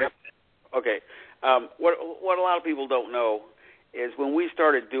ahead. Corey? Okay. What a lot of people don't know is when we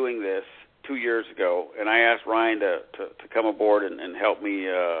started doing this 2 years ago, and I asked Ryan to come aboard and help me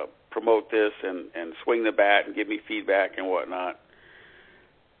promote this and swing the bat and give me feedback and whatnot,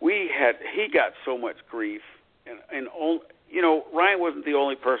 he got so much grief, and you know, Ryan wasn't the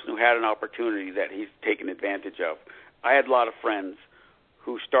only person who had an opportunity that he's taken advantage of. I had a lot of friends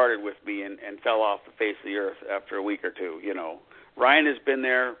who started with me and fell off the face of the earth after a week or two. You know, Ryan has been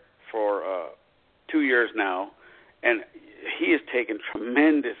there for 2 years now, and he has taken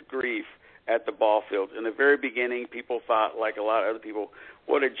tremendous grief at the ball field. In the very beginning, people thought, like a lot of other people,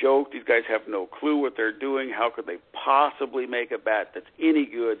 what a joke. These guys have no clue what they're doing. How could they possibly make a bat that's any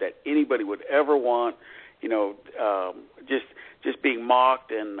good, that anybody would ever want? You know, just being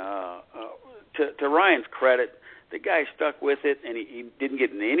mocked. And to Ryan's credit, the guy stuck with it, and he didn't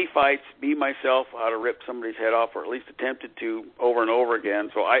get in any fights. Me, myself, how to rip somebody's head off, or at least attempted to over and over again.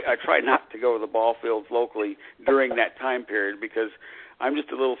 So I try not to go to the ball fields locally during that time period because I'm just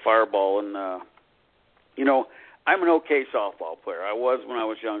a little fireball. And, you know, I'm an okay softball player. I was when I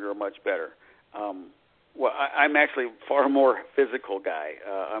was younger, much better. Well, I'm actually a far more physical guy.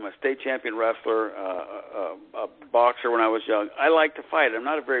 I'm a state champion wrestler, a boxer when I was young. I like to fight. I'm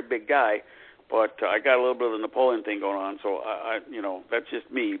not a very big guy, but I got a little bit of the Napoleon thing going on, so I you know, that's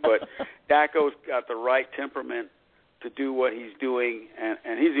just me. But Daco's got the right temperament to do what he's doing,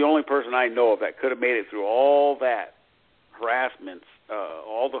 and he's the only person I know of that could have made it through all that harassments,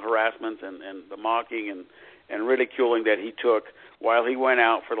 all the harassments and the mocking and ridiculing that he took while he went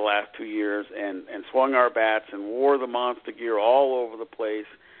out for the last 2 years and swung our bats and wore the monster gear all over the place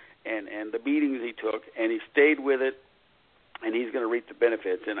and the beatings he took, and he stayed with it, and he's going to reap the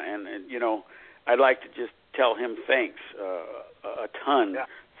benefits. And you know, I'd like to just tell him thanks a ton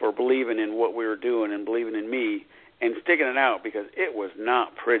for believing in what we were doing and believing in me and sticking it out, because it was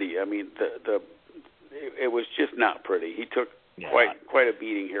not pretty. I mean, it was just not pretty. He took quite a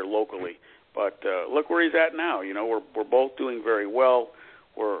beating here locally, but look where he's at now. You know, we're both doing very well.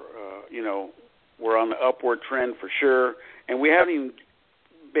 We're you know, we're on the upward trend for sure, and we haven't even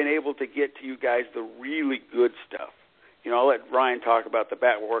been able to get to you guys the really good stuff. You know, I'll let Ryan talk about the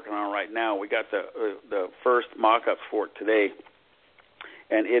bat we're working on right now. We got the first mock-ups for it today,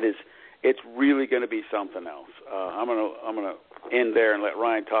 and it's really going to be something else. I'm gonna end there and let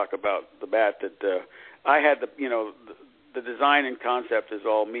Ryan talk about the bat that I had. The design and concept is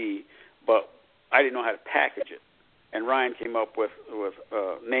all me, but I didn't know how to package it. And Ryan came up with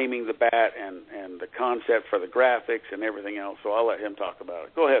naming the bat and the concept for the graphics and everything else. So I'll let him talk about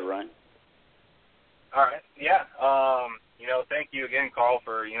it. Go ahead, Ryan. All right. Yeah. You know, thank you again, Carl,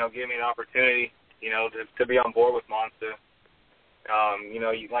 for, you know, giving me an opportunity, you know, to be on board with Monster. You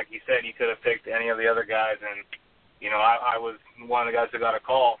know, like you said, you could have picked any of the other guys, and, you know, I was one of the guys who got a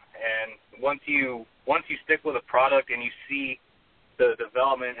call. And once you stick with a product and you see the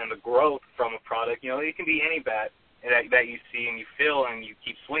development and the growth from a product, you know, it can be any bat that you see and you feel and you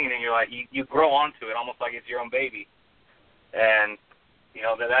keep swinging, and you're like, you grow onto it almost like it's your own baby. And, you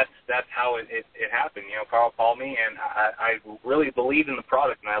know, that's how it happened. You know, Carl called me, and I really believed in the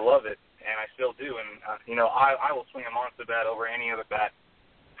product, and I love it, and I still do. And, you know, I will swing a Monster bat over any other bat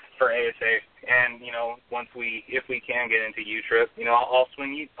for ASA. And, you know, if we can get into U-Trip, you know, I'll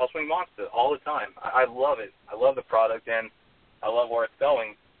swing Monster all the time. I love it. I love the product, and I love where it's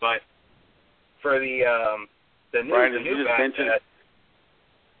going. But for the new bat,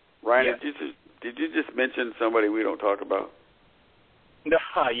 Ryan, did you just mention somebody we don't talk about? No,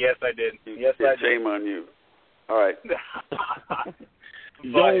 yes, I did. Yes, I did. Shame on you. All right.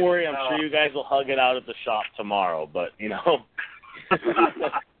 Don't worry, I'm sure you guys will hug it out at the shop tomorrow. But you know,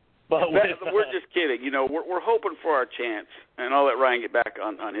 we're just kidding. You know, we're hoping for our chance, and I'll let Ryan get back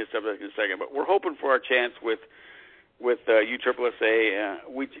on his subject in a second. But we're hoping for our chance with USSSA.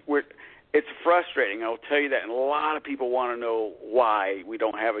 It's frustrating, I'll tell you that, and a lot of people want to know why we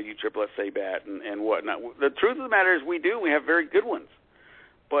don't have a USSSA bat and whatnot. The truth of the matter is we do. We have very good ones.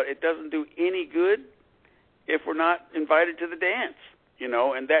 But it doesn't do any good if we're not invited to the dance, you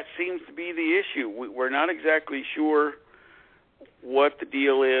know, and that seems to be the issue. We're not exactly sure what the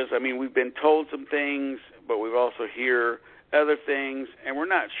deal is. I mean, we've been told some things, but we've also hear other things, and we're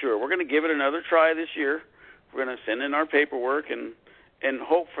not sure. We're going to give it another try this year. We're going to send in our paperwork and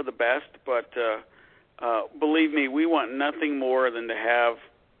hope for the best, but believe me, we want nothing more than to have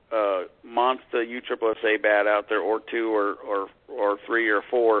Monster USSSA bat out there, or 2 or 3 or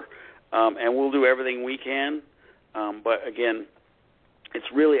 4, and we'll do everything we can. But again, it's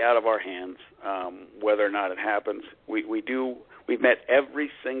really out of our hands whether or not it happens. We've met every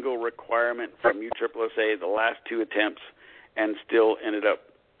single requirement from USSSA the last 2 attempts, and still ended up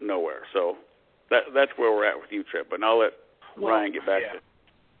nowhere. So that's where we're at with U-Trip. But I'll let Ryan get back to it.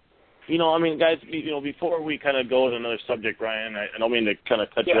 You know, I mean, guys, you know, before we kind of go to another subject, Ryan, I don't mean to kind of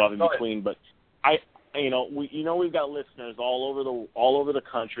cut you off in between, but we've got listeners all over the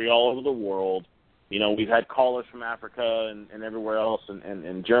country, all over the world. You know, we've had callers from Africa and everywhere else,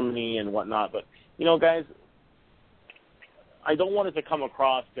 and Germany and whatnot. But you know, guys, I don't want it to come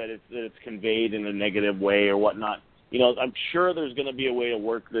across that it's conveyed in a negative way or whatnot. You know, I'm sure there's going to be a way to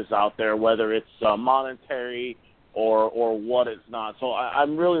work this out there, whether it's monetary or what it's not. So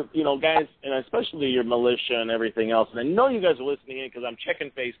I'm really, you know, guys, and especially your militia and everything else, and I know you guys are listening in because I'm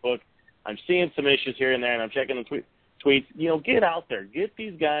checking Facebook, I'm seeing some issues here and there, and I'm checking the tweets. You know, get out there. Get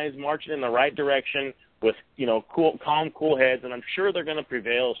these guys marching in the right direction with, you know, calm, cool heads, and I'm sure they're going to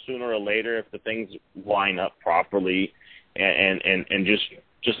prevail sooner or later if the things line up properly and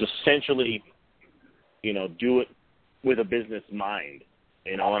just essentially, you know, do it with a business mind,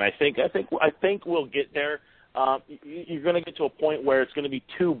 you know, and I think we'll get there. You're going to get to a point where it's going to be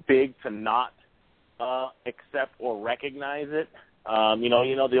too big to not accept or recognize it. You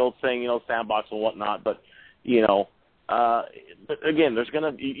know the old saying, you know, sandbox and whatnot. But you know, but again,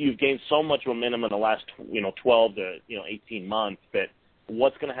 you've gained so much momentum in the last 12 to 18 months that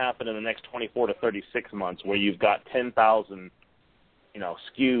what's going to happen in the next 24 to 36 months, where you've got 10,000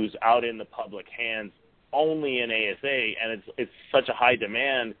 SKUs out in the public hands only in ASA, and it's such a high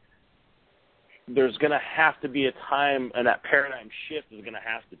demand. There's going to have to be a time, and that paradigm shift is going to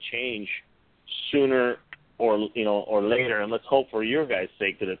have to change sooner or later. And let's hope for your guys'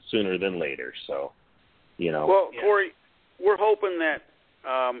 sake that it's sooner than later. So, you know. Well, Corey, we're hoping that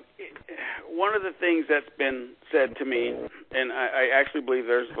one of the things that's been said to me, and I actually believe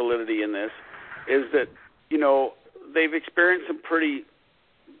there's validity in this, is that, you know, they've experienced some pretty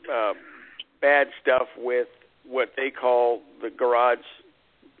bad stuff with what they call the garage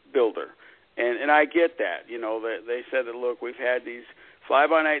builder. And I get that. You know, they said that, look, we've had these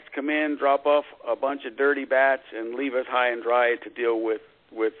fly-by-nights come in, drop off a bunch of dirty bats, and leave us high and dry to deal with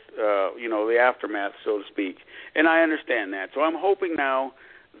you know, the aftermath, so to speak. And I understand that. So I'm hoping now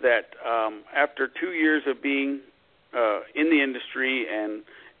that after 2 years of being in the industry and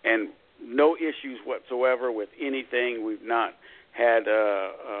no issues whatsoever with anything, we've not had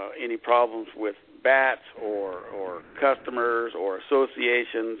any problems with bats or customers or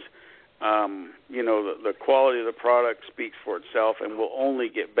associations. You know, the quality of the product speaks for itself and will only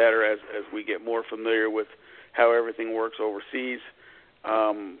get better as we get more familiar with how everything works overseas.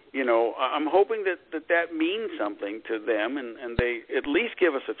 You know, I'm hoping that means something to them and they at least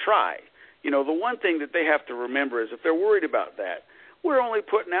give us a try. You know, the one thing that they have to remember is if they're worried about that, we're only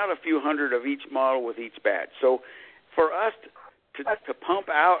putting out a few hundred of each model with each batch. So for us to pump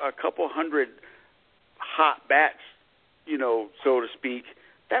out a couple hundred hot bats, you know, so to speak,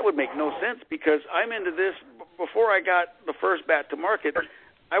 that would make no sense because I'm into this. Before I got the first bat to market,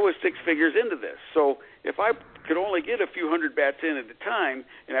 I was 6 figures into this. So if I could only get a few hundred bats in at a time,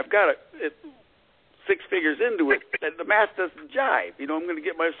 and I've got 6 figures into it, the math doesn't jive. You know, I'm going to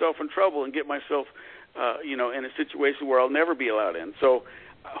get myself in trouble and get myself, you know, in a situation where I'll never be allowed in. So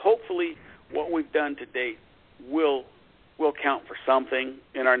hopefully what we've done to date will count for something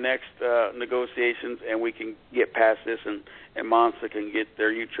in our next negotiations, and we can get past this, and Monster can get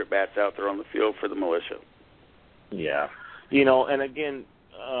their U-Trip bats out there on the field for the militia. Yeah. You know, and again,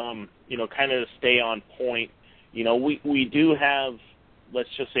 you know, kind of to stay on point, you know, we do have, let's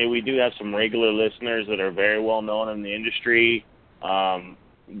just say we do have some regular listeners that are very well known in the industry,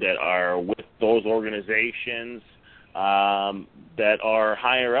 that are with those organizations, that are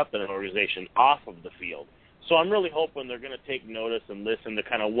higher up in an organization off of the field. So I'm really hoping they're going to take notice and listen to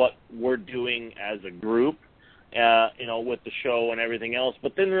kind of what we're doing as a group, you know, with the show and everything else.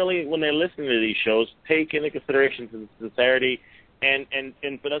 But then really when they listen to these shows, take into consideration the sincerity.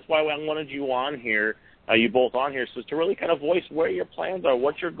 But that's why I wanted you on here, you both on here, so to really kind of voice where your plans are,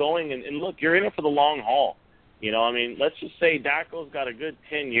 what you're going, and look, you're in it for the long haul. You know, I mean, let's just say Daco's got a good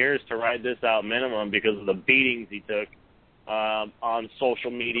 10 years to ride this out minimum because of the beatings he took on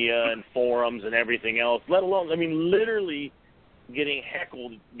social media and forums and everything else, let alone, I mean, literally getting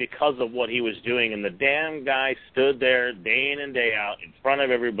heckled because of what he was doing. And the damn guy stood there day in and day out in front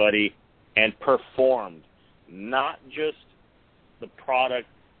of everybody and performed, not just the product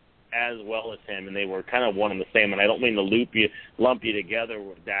as well as him, and they were kind of one and the same. And I don't mean to lump you together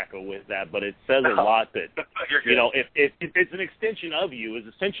with Daco with that, but it says a lot that, you know, if it's an extension of you is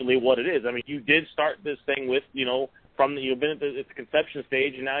essentially what it is. I mean, you did start this thing with, you know, you've been at the conception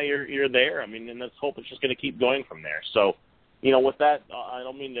stage, and now you're there. I mean, and let's hope it's just going to keep going from there. So, you know, with that, I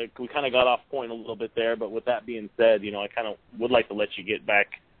don't mean to, we kind of got off point a little bit there, but with that being said, you know, I kind of would like to let you get back,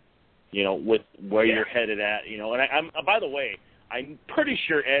 you know, with where you're headed at, you know. And I'm by the way, I'm pretty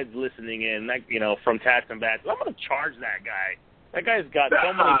sure Ed's listening in, like, you know, from Tats and Bats. I'm going to charge that guy. That guy's got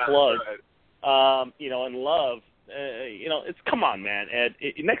so many plugs, you know, and love. You know, it's, come on, man, Ed.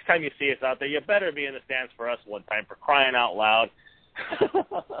 Next time you see us out there, you better be in the stands for us one time, for crying out loud.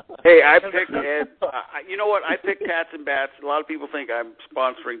 Hey, I picked Ed. You know what? I picked Tats and Bats. A lot of people think I'm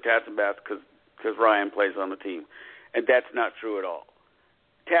sponsoring Tats and Bats because Ryan plays on the team, and that's not true at all.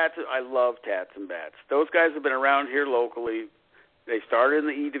 I love Tats and Bats. Those guys have been around here locally. They started in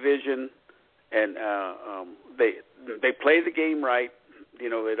the E division, and they play the game right. You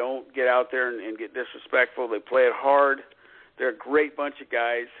know, they don't get out there and get disrespectful. They play it hard. They're a great bunch of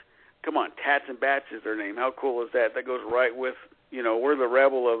guys. Come on, Tats and Bats is their name. How cool is that? That goes right with, you know, we're the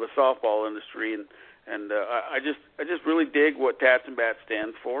rebel of the softball industry, and I just really dig what Tats and Bats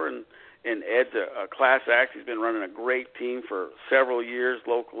stands for. And Ed's a class act. He's been running a great team for several years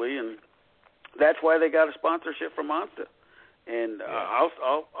locally, and that's why they got a sponsorship from Monster. And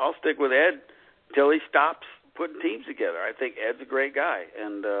I'll stick with Ed till he stops putting teams together. I think Ed's a great guy,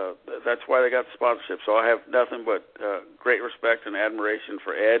 and that's why they got the sponsorship. So I have nothing but great respect and admiration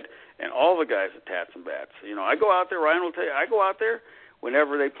for Ed and all the guys at Tats and Bats. You know, I go out there, Ryan will tell you, I go out there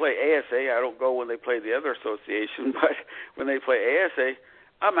whenever they play ASA. I don't go when they play the other association, but when they play ASA,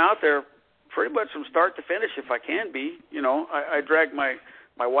 I'm out there pretty much from start to finish if I can be. You know, I drag my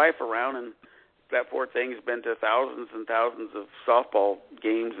wife around, and that poor thing has been to thousands and thousands of softball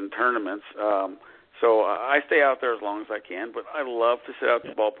games and tournaments. So I stay out there as long as I can, but I love to sit out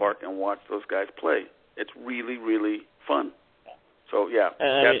at the ballpark and watch those guys play. It's really, really fun. So, yeah,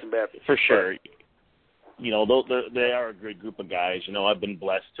 that's bad. For sure. You know, they are a great group of guys. You know, I've been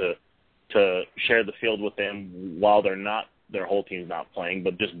blessed to share the field with them while their whole team's not playing,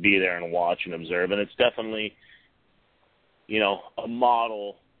 but just be there and watch and observe. And it's definitely, you know, a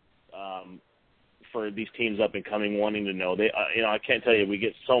model for these teams up and coming, wanting to know. They, you know, I can't tell you, we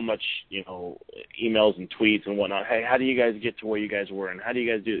get so much, you know, emails and tweets and whatnot. Hey, how do you guys get to where you guys were, and how do you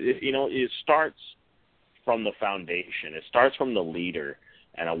guys do it? You know, it starts from the foundation. It starts from the leader,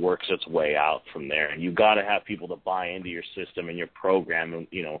 and it works its way out from there. And you've got to have people to buy into your system and your program and,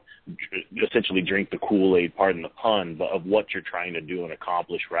 you know, essentially drink the Kool-Aid, pardon the pun, but of what you're trying to do and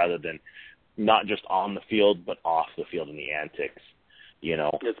accomplish, rather than not just on the field, but off the field in the antics, you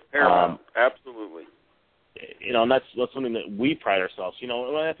know. It's paramount, absolutely. You know, and that's something that we pride ourselves. You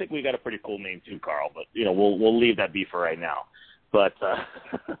know, I think we got a pretty cool name too, Carl, but, you know, we'll leave that be for right now. But,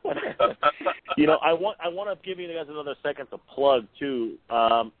 you know, I want to give you guys another second to plug, too.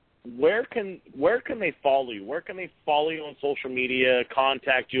 Where can they follow you? Where can they follow you on social media,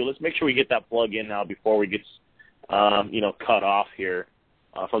 contact you? Let's make sure we get that plug in now before we get, you know, cut off here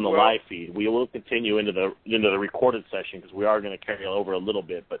from the live feed. We will continue into the recorded session because we are going to carry over a little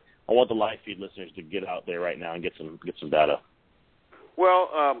bit. But I want the live feed listeners to get out there right now and get some data.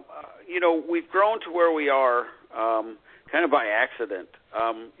 Well, you know, we've grown to where we are. Kind of by accident.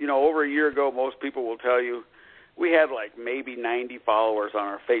 You know, over a year ago, most people will tell you we had like maybe 90 followers on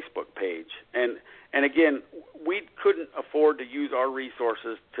our Facebook page. And again, we couldn't afford to use our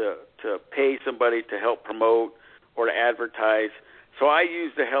resources to pay somebody to help promote or to advertise. So I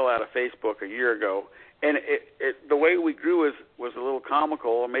used the hell out of Facebook a year ago. And the way we grew was a little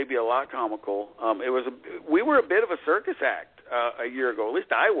comical, or maybe a lot comical. We were a bit of a circus act a year ago. At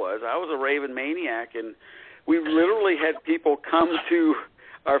least I was. I was a raving maniac, and we literally had people come to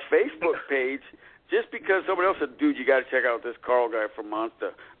our Facebook page just because somebody else said, dude, you got to check out this Carl guy from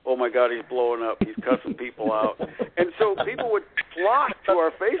Monster. Oh, my God, he's blowing up. He's cussing people out. And so people would flock to our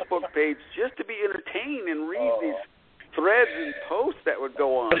Facebook page just to be entertained and read these threads and posts that would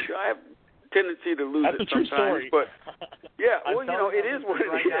go on. I have a tendency to lose That's it sometimes. True story. But, yeah, well, you know, it is what it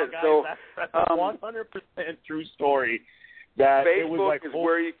is. So that's a 100% true story. That Facebook it was like, is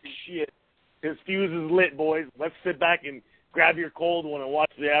where you can... shit. His fuse is lit, boys. Let's sit back and grab your cold one and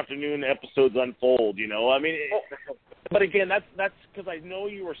watch the afternoon episodes unfold, you know? I mean, but again, that's because I know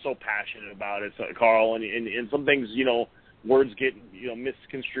you were so passionate about it, Carl, and some things, you know, words get, you know,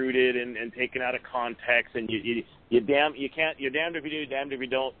 misconstrued and taken out of context, and you're damned if you do, damned if you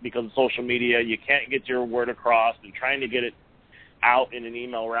don't, because of social media. You can't get your word across, and trying to get it out in an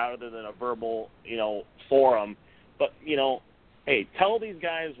email rather than a verbal, you know, forum. But, you know, hey, tell these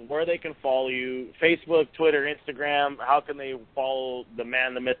guys where they can follow you, Facebook, Twitter, Instagram. How can they follow the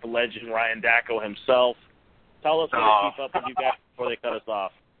man, the myth, the legend, Ryan Dacko himself? Tell us how to keep up with you guys before they cut us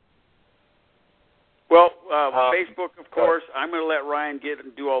off. Well, Facebook, of course. I'm going to let Ryan get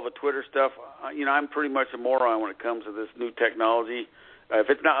and do all the Twitter stuff. You know, I'm pretty much a moron when it comes to this new technology. If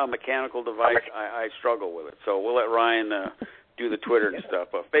it's not a mechanical device, I struggle with it. So we'll let Ryan do the Twitter and stuff.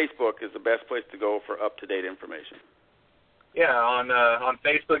 But Facebook is the best place to go for up-to-date information. Yeah, on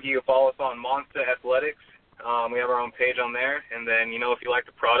Facebook, you can follow us on Monster Athletics. We have our own page on there. And then, you know, if you like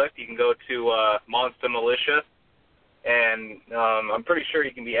the product, you can go to Monster Militia. And I'm pretty sure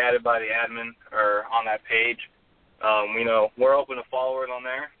you can be added by the admin or on that page. You know, we're open to followers on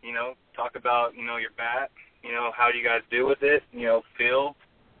there. You know, talk about, you know, your bat. You know, how do you guys do with it? You know, feel.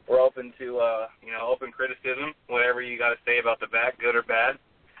 We're open to, you know, open criticism. Whatever you got to say about the bat, good or bad.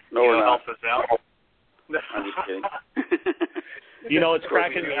 No, you know, helps us out. I'm just kidding. You know, it's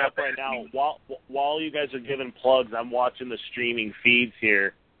cracking me up right now. While you guys are giving plugs, I'm watching the streaming feeds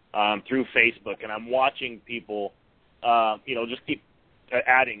here through Facebook, and I'm watching people, you know, just keep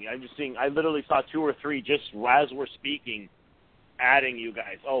adding. I'm just seeing, I literally saw 2 or 3 just as we're speaking, adding you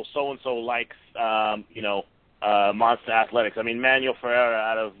guys. Oh, so-and-so likes, you know, Monster Athletics. I mean, Manuel Ferreira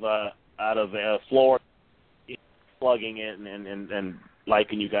out of Florida, plugging it and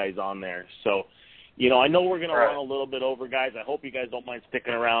liking you guys on there. So, you know, I know we're going to run a little bit over, guys. I hope you guys don't mind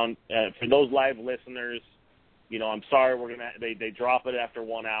sticking around. For those live listeners, you know, I'm sorry they drop it after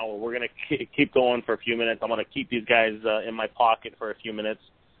 1 hour. We're going to keep going for a few minutes. I'm going to keep these guys in my pocket for a few minutes.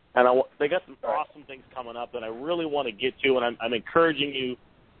 And they got some awesome things coming up that I really want to get to, and I'm encouraging you,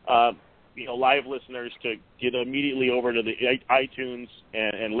 you know, live listeners to get immediately over to the iTunes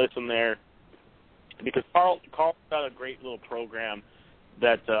and listen there, because Carl's got a great little program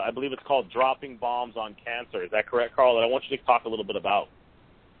that I believe it's called Dropping Bombs on Cancer. Is that correct, Carl? That I want you to talk a little bit about.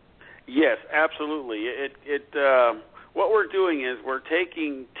 Yes, absolutely. What we're doing is we're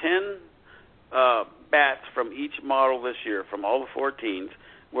taking 10 bats from each model this year, from all the 14s.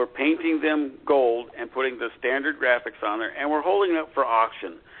 We're painting them gold and putting the standard graphics on there, and we're holding it up for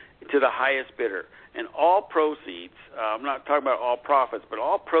auction to the highest bidder. And all proceeds, I'm not talking about all profits, but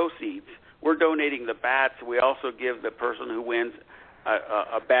all proceeds, we're donating the bats. We also give the person who wins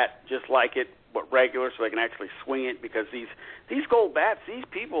a bat just like it, but regular, so they can actually swing it, because these gold bats, these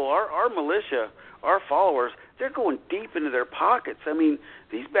people, our militia, our followers, they're going deep into their pockets. I mean,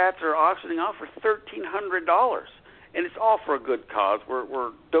 these bats are auctioning off for $1,300, and it's all for a good cause.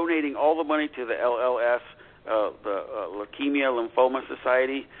 We're donating all the money to the LLS, the Leukemia Lymphoma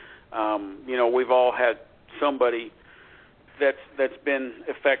Society. We've all had somebody that's been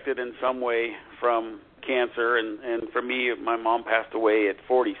affected in some way from cancer, and for me, my mom passed away at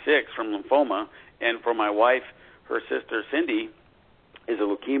 46 from lymphoma, and for my wife, her sister Cindy is a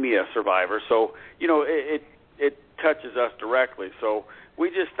leukemia survivor. So it touches us directly. So we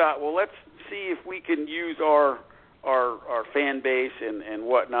just thought, well, let's see if we can use our fan base and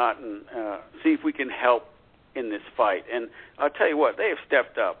whatnot, and see if we can help in this fight. And I'll tell you what, they have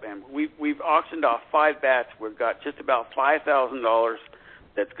stepped up, and we've auctioned off 5 bats. We've got just about $5,000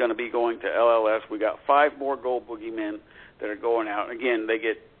 that's going to be going to LLS. We got 5 more gold boogeymen that are going out. Again, they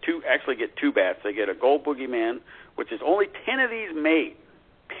get two bats. They get a gold boogeyman, which is only 10 of these made,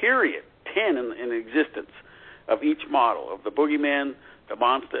 period, 10 in existence of each model, of the boogeyman, the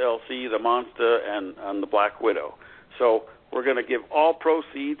Monster LC, the Monster, and the Black Widow. So we're going to give all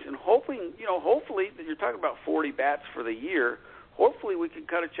proceeds, and hopefully that you're talking about 40 bats for the year. Hopefully we can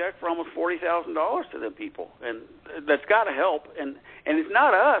cut a check for almost $40,000 to them people, and that's got to help. And it's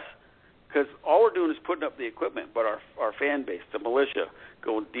not us, because all we're doing is putting up the equipment, but our fan base, the militia,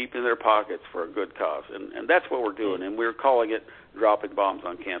 going deep in their pockets for a good cause, and that's what we're doing. And we're calling it Dropping Bombs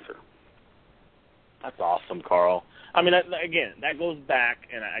on Cancer. That's awesome, Carl. I mean, again, that goes back,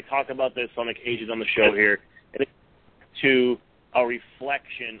 and I talk about this on occasions on the show here, to a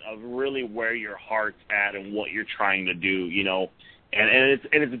reflection of really where your heart's at and what you're trying to do, and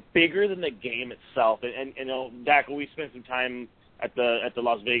it's bigger than the game itself. And Daco, we spent some time at the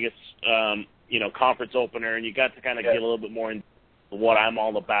Las Vegas conference opener, and you got to kind of get a little bit more into what I'm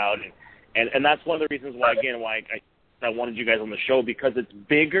all about, and that's one of the reasons why I wanted you guys on the show, because it's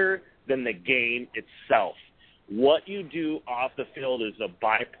bigger than the game itself. What you do off the field is a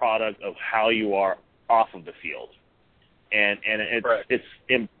byproduct of how you are off of the field. And it's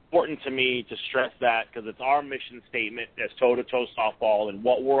important to me to stress that, because it's our mission statement as toe-to-toe softball and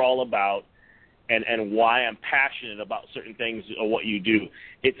what we're all about, and why I'm passionate about certain things of what you do.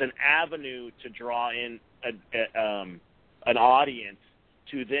 It's an avenue to draw in an audience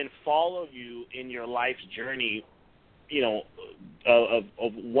to then follow you in your life's journey, of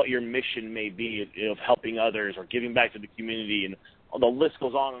what your mission may be, of helping others or giving back to the community, and the list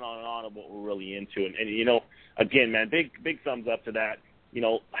goes on and on and on of what we're really into. And again, man, big thumbs up to that.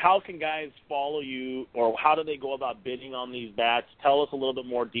 How can guys follow you, or how do they go about bidding on these bats? Tell us a little bit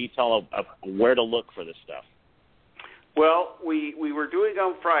more detail of where to look for this stuff. Well, we were doing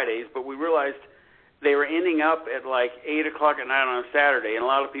on Fridays, but we realized they were ending up at like 8 o'clock at night on a Saturday, and a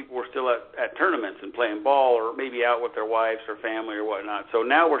lot of people were still at tournaments and playing ball, or maybe out with their wives or family or whatnot. So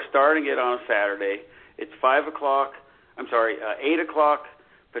now we're starting it on a Saturday. It's 8 o'clock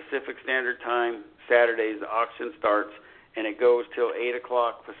Pacific Standard Time, Saturdays. The auction starts, and it goes till 8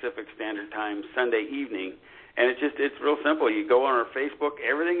 o'clock Pacific Standard Time, Sunday evening. And it's real simple. You go on our Facebook.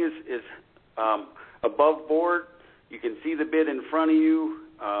 Everything is above board. You can see the bid in front of you.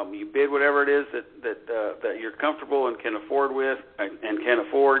 You bid whatever it is that you're comfortable and can afford with and can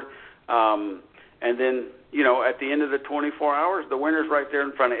afford. And then, at the end of the 24 hours, the winner's right there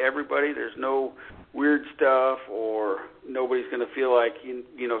in front of everybody. There's no weird stuff, or nobody's going to feel like,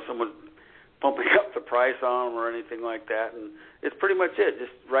 someone pumping up the price on them or anything like that. And it's pretty much it.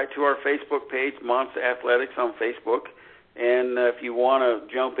 Just write to our Facebook page, Monster Athletics on Facebook. And if you want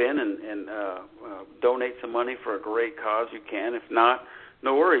to jump in and donate some money for a great cause, you can. If not,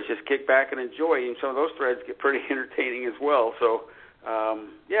 no worries. Just kick back and enjoy. And some of those threads get pretty entertaining as well. So,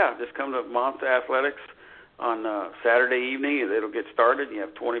 just come to Monster Athletics on Saturday evening. It'll get started. You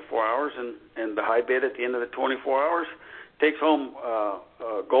have 24 hours, and the high bid at the end of the 24 hours takes home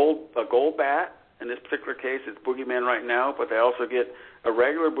a gold bat. In this particular case, it's Boogeyman right now, but they also get a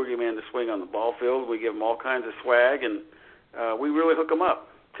regular Boogeyman to swing on the ball field. We give them all kinds of swag, and we really hook them up,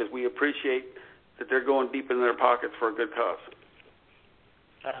 because we appreciate that they're going deep in their pockets for a good cause.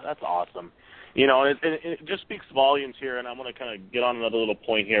 That's awesome. It just speaks volumes here, and I'm going to kind of get on another little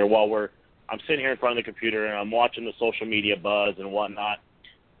point here while I'm sitting here in front of the computer and I'm watching the social media buzz and whatnot,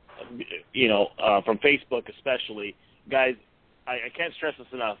 from Facebook especially. Guys, I can't stress this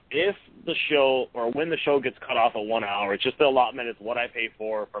enough. If the show or when the show gets cut off at 1 hour, it's just the allotment. It's what I pay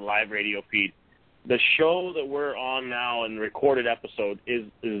for live radio feed. The show that we're on now and recorded episode is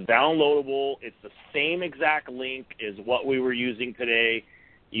downloadable. It's the same exact link as what we were using today.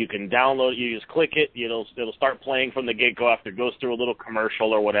 You can download it. You just click it. It'll start playing from the get-go after it goes through a little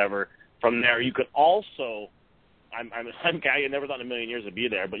commercial or whatever. From there, you could also, I'm a guy who never thought in a million years would be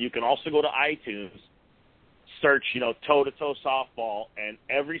there, but you can also go to iTunes, search, toe-to-toe softball, and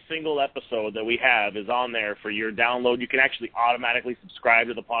every single episode that we have is on there for your download. You can actually automatically subscribe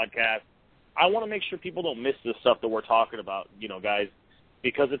to the podcast. I want to make sure people don't miss this stuff that we're talking about, guys,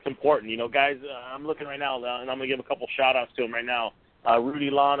 because it's important. Guys, I'm looking right now, and I'm going to give a couple shout-outs to them right now. Rudy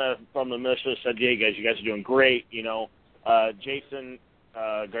Lana from the militia said, "Hey, guys, you guys are doing great." Jason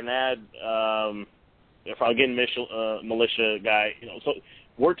Garnad, again, militia guy. So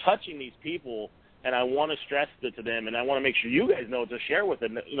we're touching these people, and I want to stress it to them, and I want to make sure you guys know to share with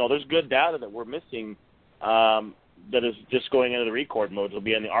them. There's good data that we're missing. That is just going into the record mode. It'll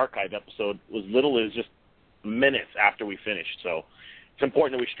be in the archive episode as little as just minutes after we finish. So it's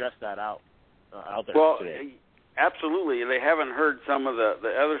important that we stress that out there today. Absolutely. They haven't heard some of the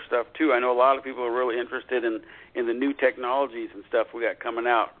other stuff, too. I know a lot of people are really interested in the new technologies and stuff we got coming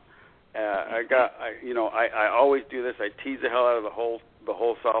out. I always do this. I tease the hell out of the whole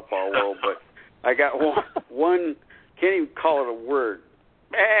softball world, but I got one can't even call it a word.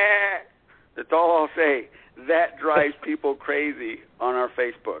 That's all I'll say. That drives people crazy on our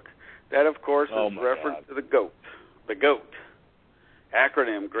Facebook. That, of course, is reference to the GOAT. The GOAT.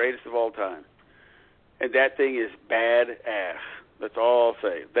 Acronym, greatest of all time. And that thing is badass. That's all I'll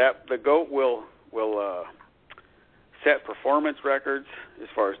say. The GOAT will set performance records as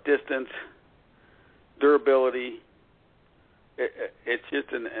far as distance, durability. It's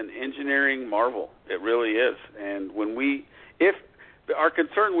just an engineering marvel. It really is. And if our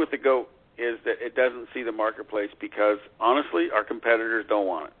concern with the GOAT is that it doesn't see the marketplace because, honestly, our competitors don't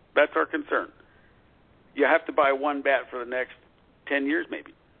want it. That's our concern. You have to buy one bat for the next 10 years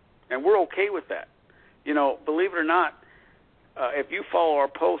maybe, and we're okay with that. Believe it or not, if you follow our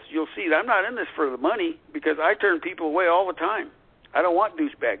posts, you'll see that I'm not in this for the money because I turn people away all the time. I don't want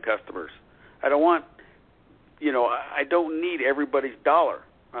douchebag customers. I don't want, I don't need everybody's dollar.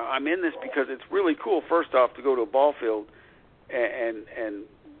 I'm in this because it's really cool, first off, to go to a ball field and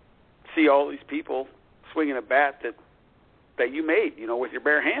see all these people swinging a bat that you made, with your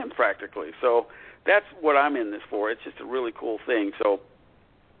bare hands practically. So that's what I'm in this for. It's just a really cool thing. So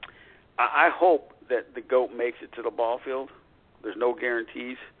I hope that the GOAT makes it to the ball field. There's no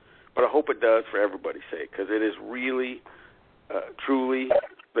guarantees, but I hope it does for everybody's sake because it is really, truly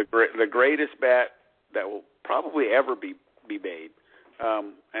the greatest bat that will probably ever be made,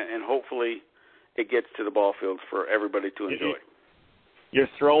 and hopefully it gets to the ball fields for everybody to enjoy. You're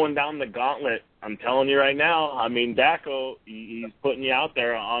throwing down the gauntlet. I'm telling you right now. I mean, Daco, he's putting you out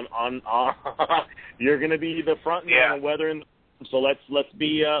there on you're going to be the front man of weathering. So let's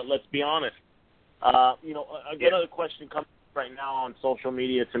be honest. Another question comes right now on social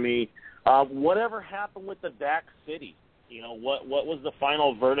media to me. Whatever happened with the Dak City? What was the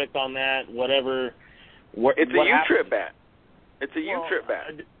final verdict on that? It's a U-trip bat. It's a U-trip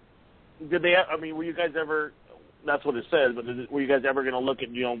bat. Did they? I mean, were you guys ever? That's what it says. But were you guys ever going to look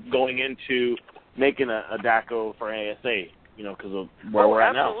at going into making a Daco for ASA? Because of where we're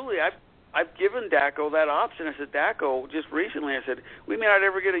at now. Absolutely. I've given Daco that option. I said, Daco, just recently, I said, we may not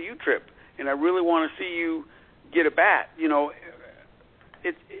ever get a U-trip, and I really want to see you get a bat. The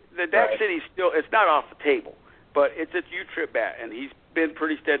Dak City's still, it's not off the table, but it's a U-trip bat, and he's been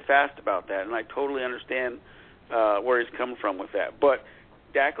pretty steadfast about that, and I totally understand where he's coming from with that. But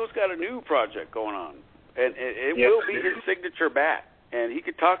Daco's got a new project going on, and it will be his signature bat, and he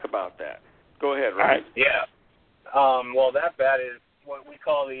could talk about that. Go ahead, Ryan. Yeah. Well, that bat is what we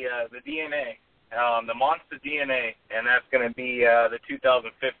call the DNA, the Monster DNA, and that's going to be the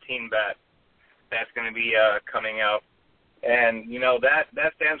 2015 bat that's going to be coming out. And,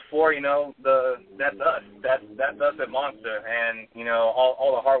 that stands for, that's us. That's us at Monster. And,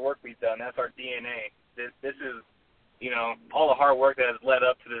 all the hard work we've done, that's our DNA. This is, all the hard work that has led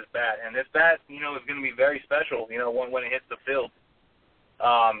up to this bat. And this bat, is going to be very special, when it hits the field.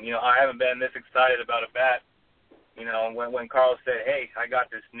 I haven't been this excited about a bat. When Carl said, "Hey, I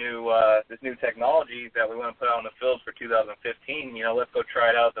got this new technology that we want to put out on the field for 2015. Let's go try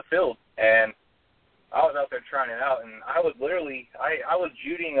it out at the field." And I was out there trying it out, and I was literally I was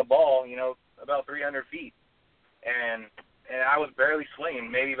juting a ball, about 300 feet, and I was barely swinging,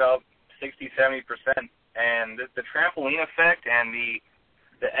 maybe about 60-70%. And the trampoline effect and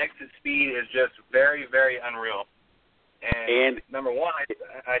the exit speed is just very, very unreal. And number one,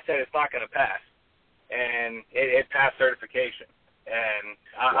 I said it's not going to pass, and it passed certification. And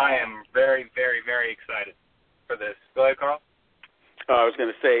I am very, very, very excited for this. Go ahead, Carl. I was going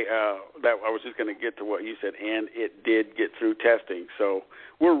to say that I was just going to get to what you said, and it did get through testing. So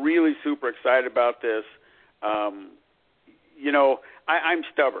we're really super excited about this. I'm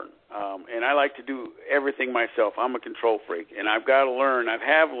stubborn, and I like to do everything myself. I'm a control freak, and I've got to learn. I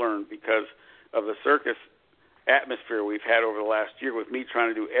have learned because of the circus atmosphere we've had over the last year with me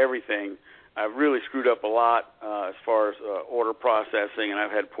trying to do everything. I've really screwed up a lot as far as order processing, and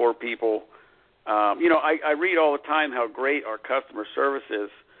I've had poor people. I read all the time how great our customer service is,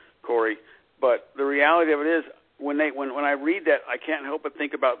 Corey, but the reality of it is when I read that, I can't help but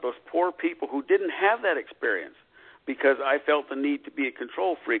think about those poor people who didn't have that experience because I felt the need to be a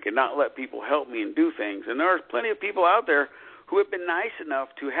control freak and not let people help me and do things. And there are plenty of people out there who have been nice enough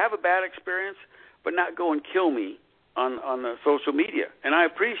to have a bad experience but not go and kill me on the social media. And I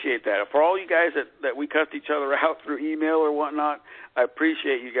appreciate that. For all you guys that we cussed each other out through email or whatnot, I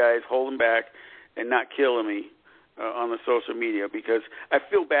appreciate you guys holding back and not killing me on the social media because I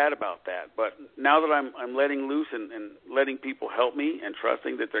feel bad about that. But now that I'm letting loose and letting people help me and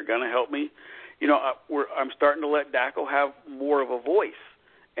trusting that they're going to help me, I'm starting to let Daco have more of a voice.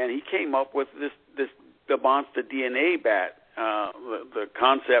 And he came up with the Monster DNA bat, the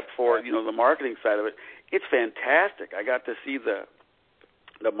concept for, the marketing side of it. It's fantastic. I got to see the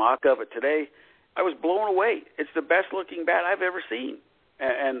mock of it today. I was blown away. It's the best-looking bat I've ever seen.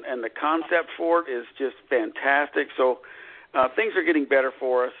 And the concept for it is just fantastic. So things are getting better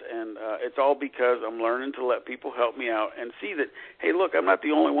for us, and it's all because I'm learning to let people help me out and see that, hey, look, I'm not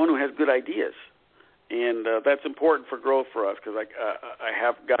the only one who has good ideas. And that's important for growth for us because I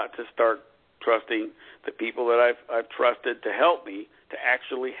have got to start trusting the people that I've trusted to help me to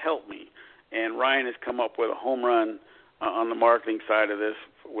actually help me. And Ryan has come up with a home run on the marketing side of this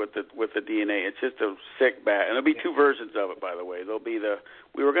with the DNA. It's just a sick bat, and there'll be two versions of it, by the way.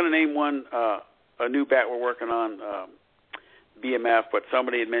 We were going to name one a new bat we're working on, BMF, but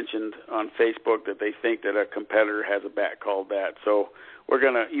somebody had mentioned on Facebook that they think that a competitor has a bat called that. So we're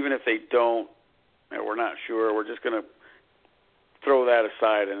going to, even if they don't, we're not sure, we're just going to throw that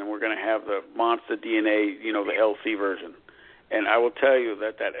aside, and then we're going to have the Monster DNA, the LC version. And I will tell you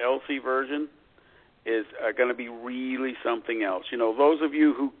that LC version is going to be really something else. Those of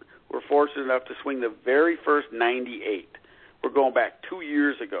you who were fortunate enough to swing the very first 98, we're going back 2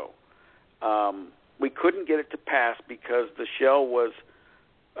 years ago. We couldn't get it to pass because the shell was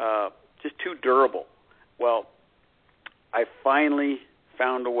just too durable. Well, I finally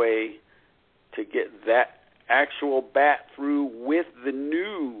found a way to get that actual bat through with the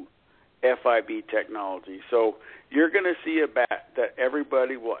new FIB technology. So you're going to see a bat that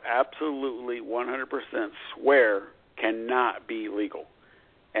everybody will absolutely 100% swear cannot be legal.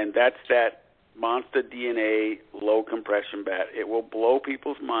 And that's that Monster DNA low compression bat. It will blow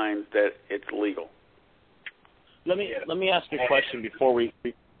people's minds that it's legal. Let me ask you a question before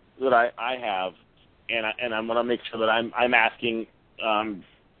that I have, and I'm going to make sure that I'm asking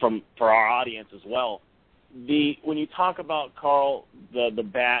for our audience as well. When you talk about, Carl, the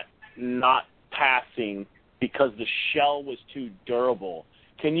bat not passing because the shell was too durable,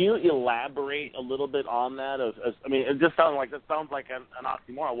 can you elaborate a little bit on that? It just sounds like an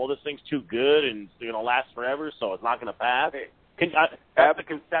oxymoron. Well, this thing's too good and it's going to last forever, so it's not going to pass. That's the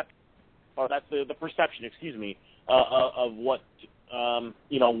concept, or that's the perception. Excuse me, of what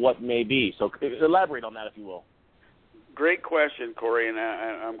what may be. So elaborate on that, if you will. Great question, Corey, and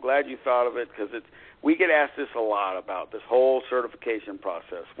I'm glad you thought of it because we get asked this a lot about this whole certification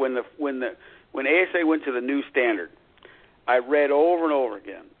process. When ASA went to the new standard, I read over and over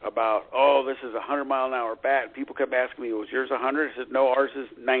again about, this is a 100-mile-an-hour bat. People kept asking me, was yours 100? I said, no, ours is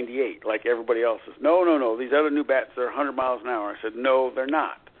 98, like everybody else's. No, these other new bats, they're 100 miles an hour. I said, no, they're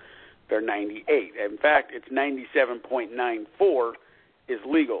not. They're 98. In fact, it's 97.94 is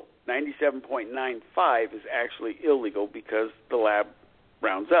legal. 97.95 is actually illegal because the lab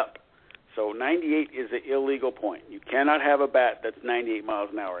rounds up. So 98 is the illegal point. You cannot have a bat that's 98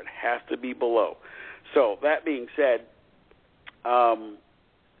 miles an hour. It has to be below. So that being said,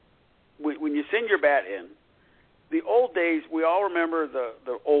 when you send your bat in, the old days, we all remember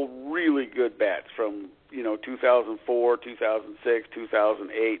the old really good bats from 2004, 2006,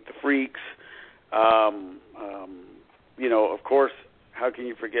 2008, the Freaks. Of course, how can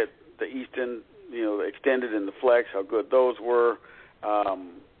you forget the Easton, the Extended and the Flex, how good those were.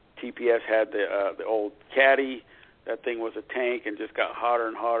 TPS had the old Caddy. That thing was a tank and just got hotter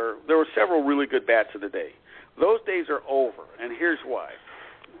and hotter. There were several really good bats of the day. Those days are over, and here's why.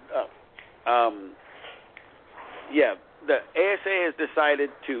 the ASA has decided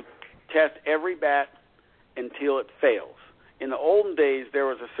to test every bat until it fails. In the olden days, there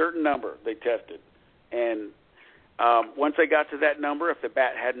was a certain number they tested, and once they got to that number, if the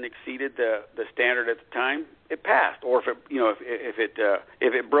bat hadn't exceeded the standard at the time, it passed. Or if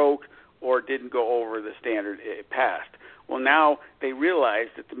it broke or didn't go over the standard, it passed. Well, now they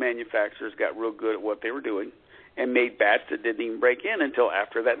realized that the manufacturers got real good at what they were doing and made bats that didn't even break in until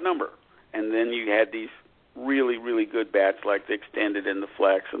after that number. And then you had these really, really good bats like the Extended and the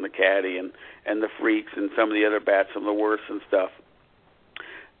Flex and the Caddy and the Freaks and some of the other bats, some of the worst and stuff.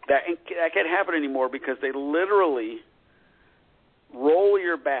 That can't happen anymore because they literally roll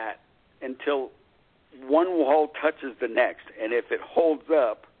your bat until one wall touches the next, and if it holds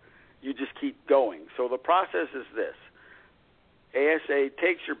up, you just keep going. So the process is this. ASA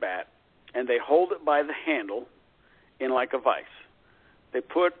takes your bat, and they hold it by the handle in like a vise. They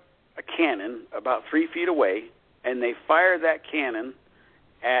put a cannon about 3 feet away, and they fire that cannon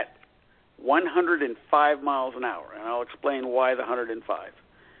at 105 miles an hour, and I'll explain why the 105.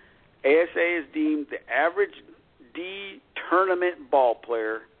 ASA is deemed the average D tournament ball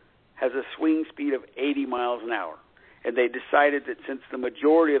player has a swing speed of 80 miles an hour. And they decided that since the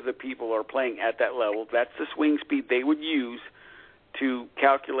majority of the people are playing at that level, that's the swing speed they would use to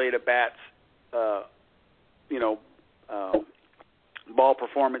calculate a bat's, ball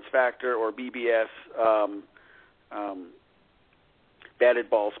performance factor, or BBS, batted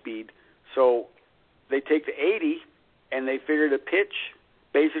ball speed. So they take the 80 and they figure the pitch,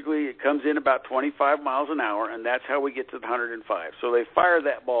 basically it comes in about 25 miles an hour, and that's how we get to the 105. So they fire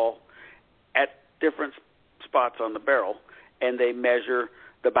that ball at different spots on the barrel, and they measure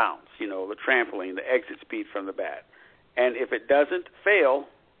the bounce, the trampoline, the exit speed from the bat. And if it doesn't fail,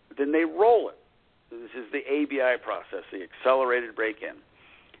 then they roll it. This is the ABI process, the accelerated break-in.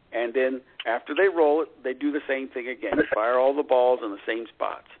 And then after they roll it, they do the same thing again, fire all the balls in the same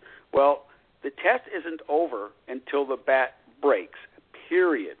spots. Well, the test isn't over until the bat breaks,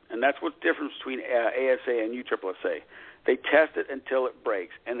 period. And that's what's the difference between ASA and USSSA. They test it until it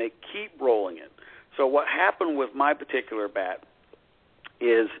breaks, and they keep rolling it. So what happened with my particular bat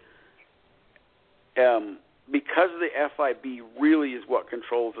is because the FIB really is what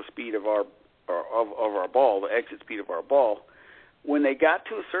controls the speed of our ball, the exit speed of our ball, when they got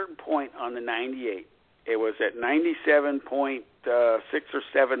to a certain point on the 98, it was at 97.6 or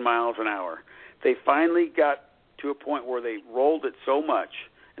 7 miles an hour. They finally got to a point where they rolled it so much,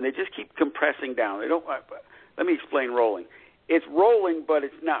 and they just keep compressing down. They don't. Let me explain rolling. It's rolling, but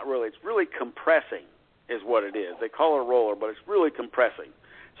it's not really. It's really compressing is what it is. They call it a roller, but it's really compressing.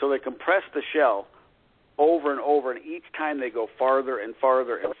 So they compress the shell over and over, and each time they go farther and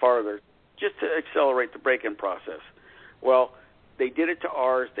farther and farther just to accelerate the break-in process. Well, they did it to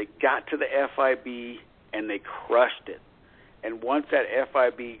ours. They got to the FIB, and they crushed it. And once that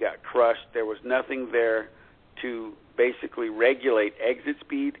FIB got crushed, there was nothing there to basically regulate exit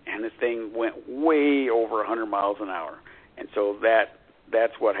speed, and the thing went way over 100 miles an hour. And so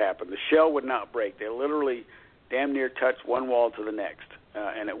that's what happened. The shell would not break. They literally damn near touched one wall to the next,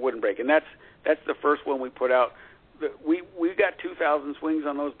 and it wouldn't break. And that's the first one we put out. We got 2,000 swings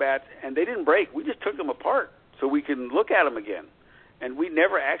on those bats, and they didn't break. We just took them apart so we can look at them again. And we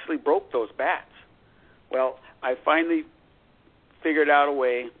never actually broke those bats. Well, I finally figured out a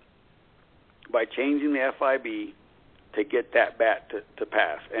way by changing the FIB to get that bat to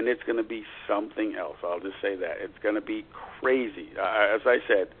pass. And it's going to be something else. I'll just say that. It's going to be crazy. As I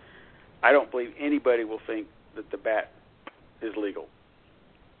said, I don't believe anybody will think that the bat is legal.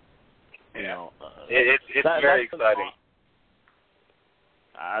 It's very exciting.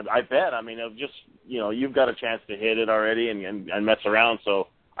 I bet. I mean, just you've got a chance to hit it already and mess around. So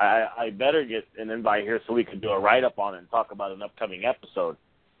I better get an invite here so we can do a write up on it and talk about an upcoming episode.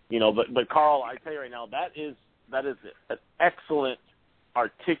 But Carl, I tell you right now, that is an excellent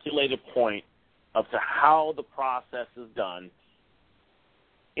articulated point of to how the process is done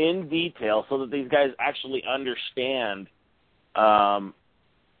in detail, so that these guys actually understand,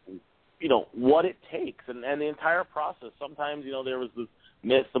 what it takes and the entire process. Sometimes, there was this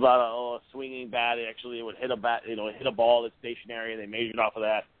myth about a swinging bat. Actually, it would hit a bat, hit a ball that's stationary, and they measured off of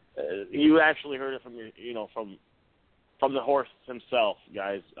that. You actually heard it from from the horse himself,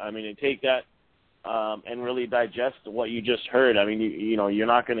 guys. I mean, take that and really digest what you just heard. I mean, you're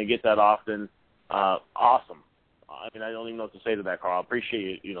not going to get that often. Awesome. I mean, I don't even know what to say to that, Carl. I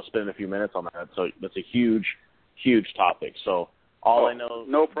appreciate you, spending a few minutes on that. So that's a huge, huge topic. So I know,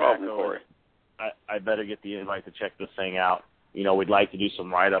 no problem, Corey. I better get the invite to check this thing out. We'd like to do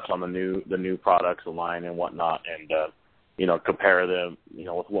some write-ups on the new products, the line and whatnot. And compare them,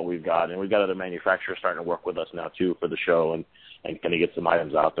 with what we've got. And we've got other manufacturers starting to work with us now, too, for the show and kind of get some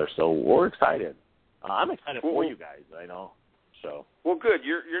items out there. So we're excited. I'm excited for you guys, I know. So. Well, good.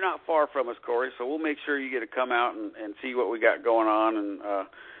 You're not far from us, Corey, so we'll make sure you get to come out and see what we got going on. And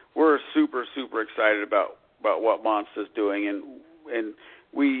we're super, super excited about what Monsta's doing. And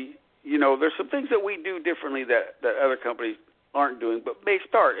we, there's some things that we do differently that other companies aren't doing, but may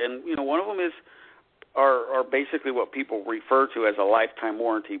start. And, one of them is are basically what people refer to as a lifetime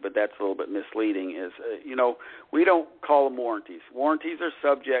warranty, but that's a little bit misleading, is, we don't call them warranties. Warranties are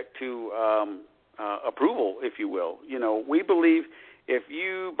subject to approval, if you will. We believe if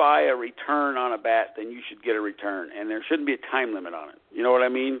you buy a return on a bat, then you should get a return, and there shouldn't be a time limit on it. You know what I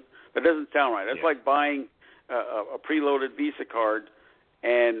mean? That doesn't sound right. That's like buying a preloaded Visa card,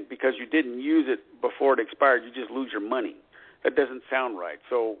 and because you didn't use it before it expired, you just lose your money. That doesn't sound right.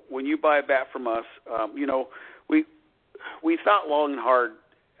 So when you buy a bat from us, we thought long and hard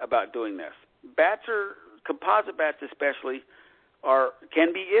about doing this. Composite bats especially,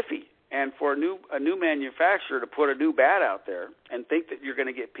 can be iffy. And for a new manufacturer to put a new bat out there and think that you're going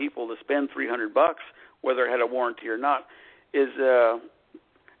to get people to spend $300, whether it had a warranty or not, is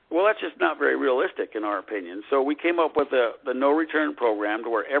that's just not very realistic in our opinion. So we came up with the no return program, to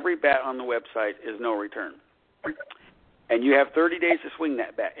where every bat on the website is no return, and you have 30 days to swing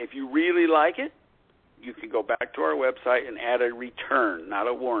that bat. If you really like it, you can go back to our website and add a return, not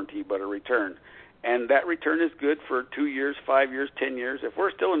a warranty, but a return. And that return is good for 2 years, 5 years, 10 years. If we're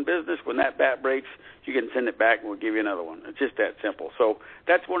still in business, when that bat breaks, you can send it back and we'll give you another one. It's just that simple. So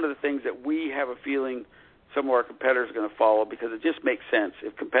that's one of the things that we have a feeling some of our competitors are going to follow, because it just makes sense.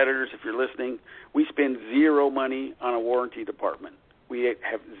 If you're listening, we spend zero money on a warranty department. We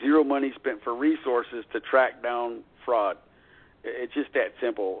have zero money spent for resources to track down fraud. It's just that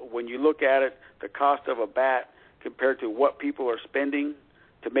simple. When you look at it, the cost of a bat compared to what people are spending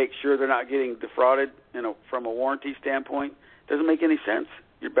to make sure they're not getting defrauded, from a warranty standpoint, doesn't make any sense.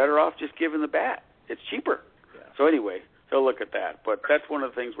 You're better off just giving the bat. It's cheaper. Yeah. So anyway, so look at that. But that's one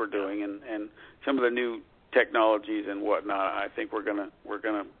of the things we're doing, and some of the new technologies and whatnot. I think we're gonna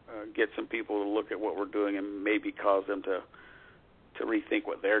get some people to look at what we're doing and maybe cause them to rethink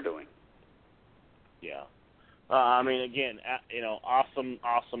what they're doing. Yeah. Again,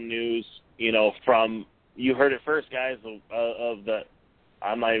 awesome news. From you heard it first, guys. Of the,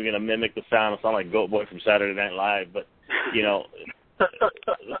 I'm not even going to mimic the sound. I sound like Goat Boy from Saturday Night Live, but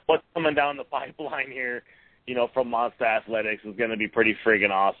what's coming down the pipeline here, from Monsta Athletics is going to be pretty friggin'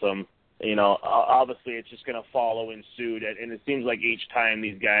 awesome. Obviously it's just going to follow in suit, and it seems like each time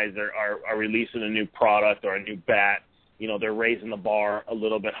these guys are releasing a new product or a new bat, they're raising the bar a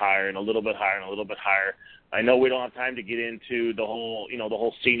little bit higher and a little bit higher and a little bit higher. I know we don't have time to get into the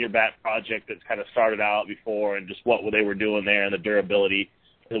whole senior bat project that's kind of started out before and just what they were doing there and the durability.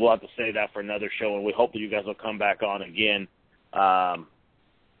 We'll have to save that for another show, and we hope that you guys will come back on again, for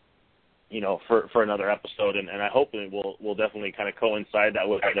another episode. And I hope that we'll definitely kind of coincide that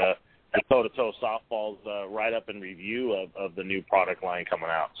with the toe-to-toe softball's write-up and review of the new product line coming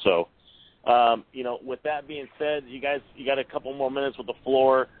out. So, with that being said, you got a couple more minutes with the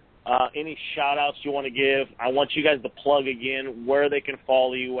floor. Any shout-outs you want to give? I want you guys to plug again where they can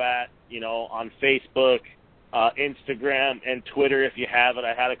follow you at, on Facebook, Instagram, and Twitter if you have it.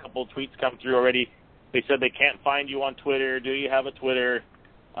 I had a couple of tweets come through already. They said they can't find you on Twitter. Do you have a Twitter?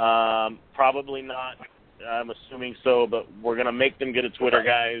 Probably not. I'm assuming so, but we're going to make them get a Twitter,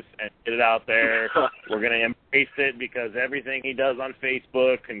 guys, and get it out there. We're going to embrace it, because everything he does on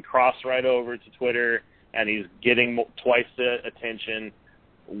Facebook can cross right over to Twitter, and he's getting twice the attention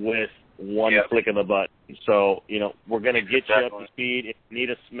with one click of the button. So, we're going to get you up to speed.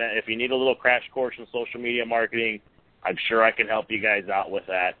 If you need a little crash course in social media marketing, I'm sure I can help you guys out with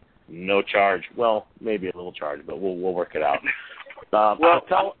that. No charge. Well, maybe a little charge, but we'll work it out. Tell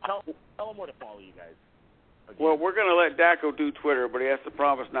them where to follow you guys. Well, we're going to let Daco do Twitter, but he has to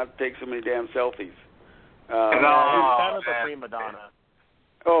promise not to take so many damn selfies. He's kind of a prima donna.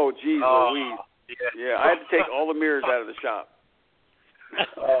 Oh, geez Louise. Yeah, I had to take all the mirrors out of the shop.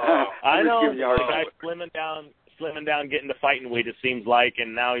 I know. The guy's slimming down, getting to fighting weight, it seems like,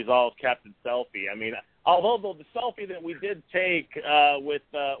 and now he's all Captain Selfie. Although the selfie that we did take with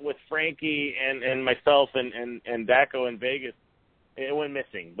Frankie and myself and Daco in Vegas, it went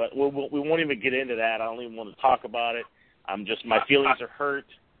missing. But we won't even get into that. I don't even want to talk about it. My feelings are hurt.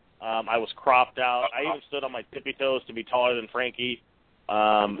 I was cropped out. I even stood on my tippy toes to be taller than Frankie.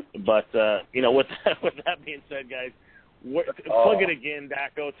 With that being said, guys, plug it again,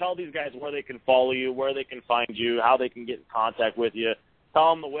 Daco. Tell these guys where they can follow you, where they can find you, how they can get in contact with you.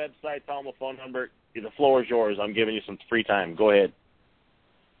 Tell them the website, tell them the phone number. The floor is yours. I'm giving you some free time. Go ahead.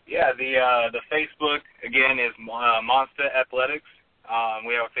 Yeah, the Facebook again is Monster Athletics.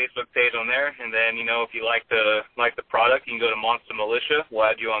 We have a Facebook page on there, and then if you like the product, you can go to Monster Militia. We'll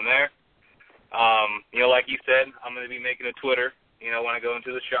add you on there. Like you said, I'm going to be making a Twitter. When I go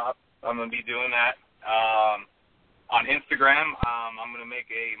into the shop, I'm going to be doing that. On Instagram, I'm going to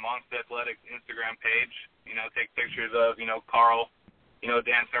make a Monster Athletics Instagram page. Take pictures of Carl,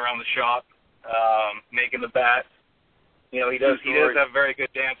 dancing around the shop, making the bats. He does have very good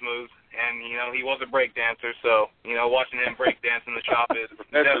dance moves, and he was a break dancer, so watching him break dance in the shop is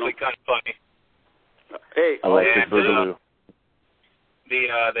definitely kind of funny. Hey, I like the boogaloo.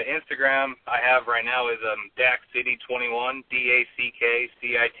 The Instagram I have right now is Dack City 21,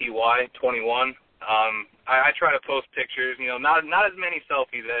 DACKCITY 21. I try to post pictures, not as many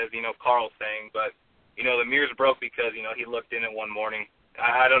selfies as Carl's saying, but the mirrors broke because he looked in it one morning.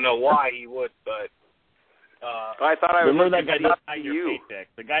 I don't know why he would, but. I thought I remember that guy does sign your paycheck.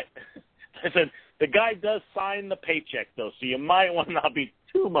 The guy, I said, the guy does sign the paycheck though, so you might want to not be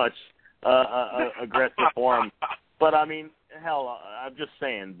too much aggressive for him. But I mean, hell, I'm just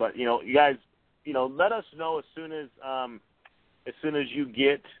saying. But you guys, let us know as soon as you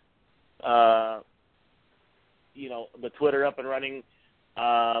get, the Twitter up and running,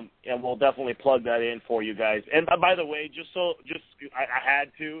 and we'll definitely plug that in for you guys. And by the way, I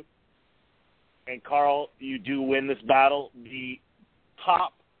had to. And Carl, you do win this battle. The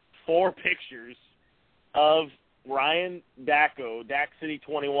top 4 pictures of Ryan Dacko, Dack City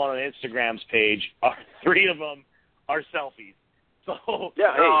 21 on Instagram's page, 3 of them are selfies. So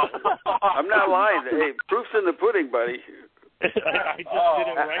yeah, hey, I'm not lying. Hey, proof's in the pudding, buddy. I just did it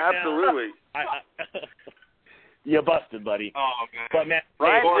right absolutely. now. You busted, buddy. Oh, man. But man,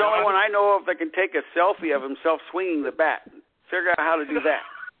 Ryan's the only one I know of that can take a selfie of himself swinging the bat. Figure out how to do that.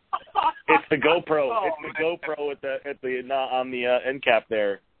 It's the GoPro. It's the GoPro on the end cap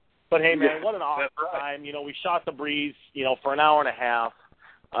there. But hey, man, what an awesome time! We shot the breeze, for an hour and a half.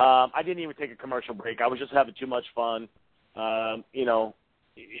 I didn't even take a commercial break. I was just having too much fun.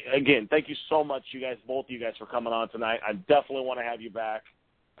 Again, thank you so much, both of you guys, for coming on tonight. I definitely want to have you back.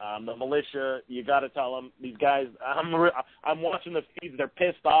 The militia, you got to tell them, these guys. I'm watching the feeds. They're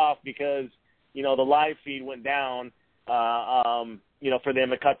pissed off because the live feed went down. For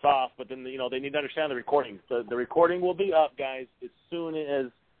them it cuts off, but then they need to understand the recording. The recording will be up, guys, as soon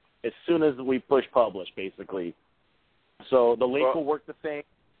as we push publish, basically. So the link will work the same,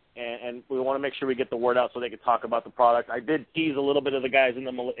 and we want to make sure we get the word out so they can talk about the product. I did tease a little bit of the guys in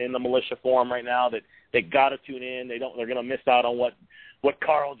the militia forum right now that they got to tune in. They're going to miss out on what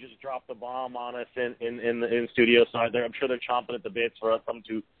Carl just dropped the bomb on us in studio. So I'm sure they're chomping at the bits for us some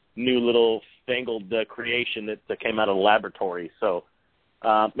new little fangled creation that came out of the laboratory. So,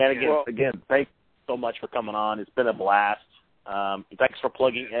 man, again, thanks so much for coming on. It's been a blast. Thanks for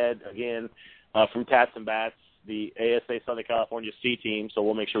plugging Ed again from Tats and Bats, the ASA Southern California C team. So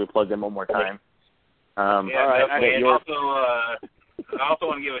we'll make sure we plug them one more time. All right. And I also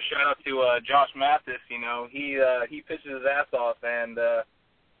want to give a shout out to Josh Mathis. He pitches his ass off, and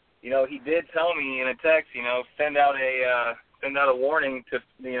he did tell me in a text, send out a warning to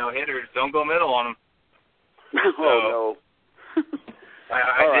hitters, don't go middle on them. Oh no.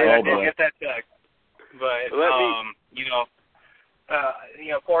 I did get that text, but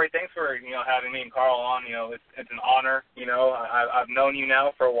Corey, thanks for having me and Carl on. It's an honor. I've known you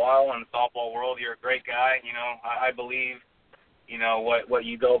now for a while in the softball world. You're a great guy. I believe what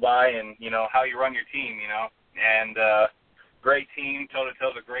you go by and how you run your team. And great team.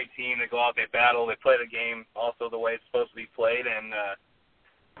 Toe-to-Toe's a great team. They go out, they battle, they play the game also the way it's supposed to be played. And, a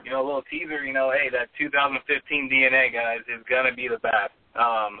little teaser, hey, that 2015 DNA, guys, is going to be the bat.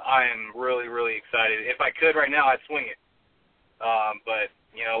 I am really, really excited. If I could right now, I'd swing it. But,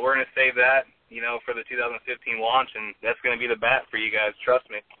 we're going to save that, for the 2015 launch, and that's going to be the bat for you guys. Trust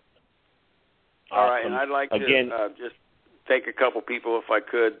me. All right, and I'd like to just thank a couple people, if I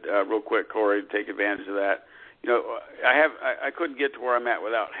could, real quick, Corey, to take advantage of that. I couldn't get to where I'm at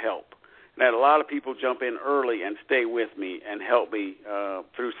without help. And I had a lot of people jump in early and stay with me and help me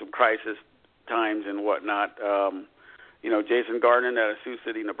through some crisis times and whatnot. Jason Gardner out of Sioux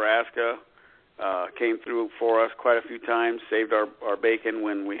City, Nebraska, came through for us quite a few times, saved our bacon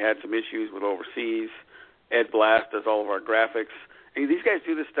when we had some issues with overseas. Ed Blast does all of our graphics. And these guys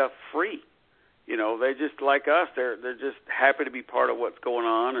do this stuff free. They just like us. They're just happy to be part of what's going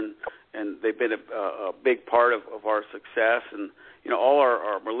on, and they've been a big part of our success. And all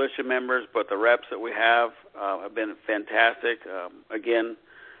our militia members, but the reps that we have been fantastic. Again,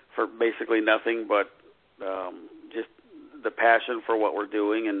 for basically nothing but just the passion for what we're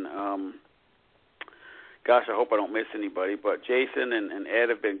doing. And gosh, I hope I don't miss anybody, but Jason and Ed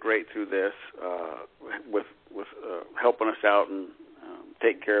have been great through this with helping us out and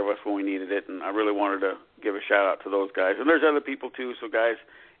taking care of us when we needed it, and I really wanted to give a shout-out to those guys. And there's other people, too, so, guys,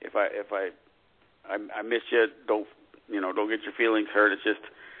 if I miss you, don't get your feelings hurt. It's just,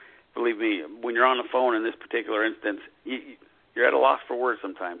 believe me, when you're on the phone in this particular instance, you're at a loss for words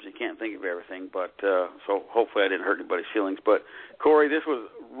sometimes. You can't think of everything, but so hopefully I didn't hurt anybody's feelings. But, Corey, this was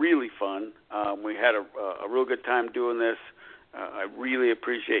really fun. We had a real good time doing this. I really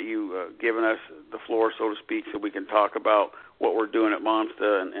appreciate you giving us the floor, so to speak, so we can talk about what we're doing at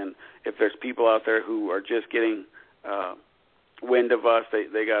Monster. And if there's people out there who are just getting wind of us,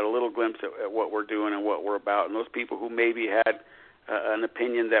 they got a little glimpse at what we're doing and what we're about. And those people who maybe had an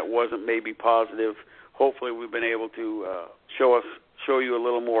opinion that wasn't maybe positive, hopefully we've been able to show you a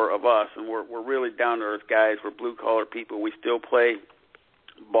little more of us. And we're really down-to-earth guys. We're blue-collar people. We still play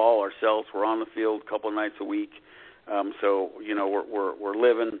ball ourselves. We're on the field a couple of nights a week. So, we're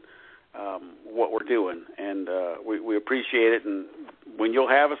living what we're doing, and we appreciate it. And when you'll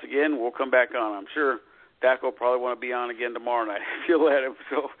have us again, we'll come back on. I'm sure Dak will probably want to be on again tomorrow night if you'll let him.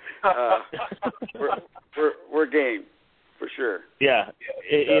 So we're game for sure. Yeah,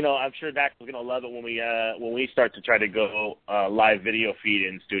 I'm sure Dak was going to love it when we start to try to go live video feed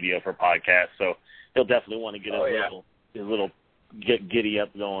in studio for podcasts. So he'll definitely want to get his little giddy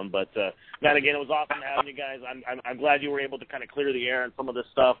up going. But man, again, it was awesome having you guys. I'm glad you were able to kind of clear the air on some of the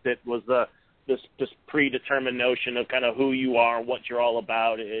stuff that was this predetermined notion of kind of who you are, what you're all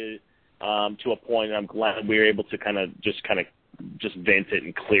about, to a point. I'm glad we were able to kind of just vent it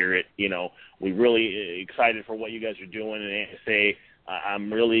and clear it. We really excited for what you guys are doing in ASA.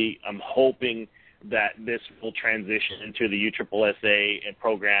 I'm hoping that this will transition into the USSSA and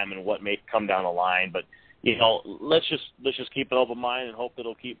program and what may come down the line. But let's just keep an open mind and hope that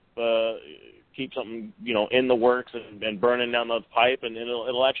it'll keep something in the works and burning down the pipe, and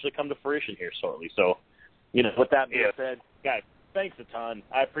it'll actually come to fruition here shortly. So, with that being said, guys, thanks a ton.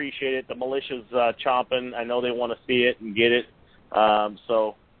 I appreciate it. The militia's chomping. I know they want to see it and get it.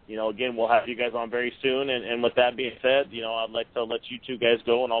 So, again, we'll have you guys on very soon. And with that being said, I'd like to let you two guys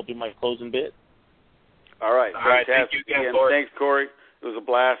go, and I'll do my closing bit. All right. Thank you again, Corey. Thanks, Corey. It was a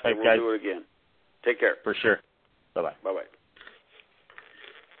blast, and we'll do it again. Take care. For sure. Bye-bye. Bye-bye.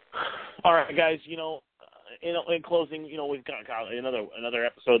 All right, guys, in closing, we've got another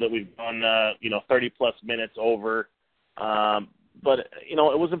episode that we've gone, 30-plus minutes over. But, it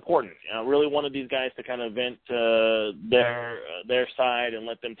was important. I really wanted these guys to kind of vent their side and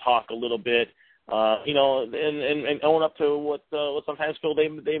let them talk a little bit, and own up to what sometimes feel they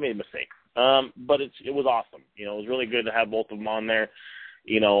made mistakes. But it was awesome. It was really good to have both of them on there.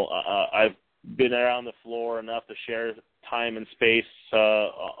 I've been around the floor enough to share time and space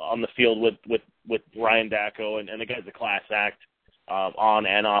on the field with Ryan Dacko, and the guy's a class act on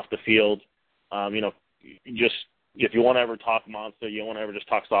and off the field. Just if you want to ever talk Monster, you want to ever just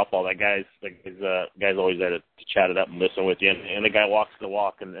talk softball, that guy's always there to chat it up and listen with you, and the guy walks the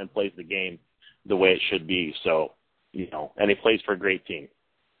walk and plays the game the way it should be. So, and he plays for a great team.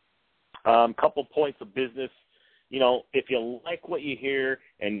 Couple points of business. If you like what you hear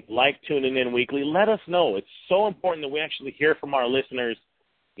and like tuning in weekly, let us know. It's so important that we actually hear from our listeners.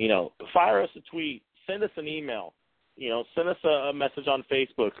 Fire us a tweet, send us an email, send us a message on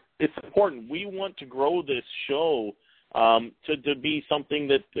Facebook. It's important. We want to grow this show to be something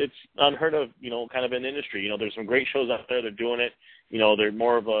that it's unheard of, kind of in the industry. There's some great shows out there. They're doing it. They're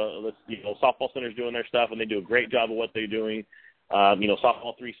more of Softball Center's doing their stuff, and they do a great job of what they're doing.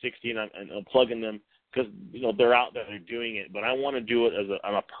 Softball 360, and I'm plugging them, because, they're out there, they're doing it. But I want to do it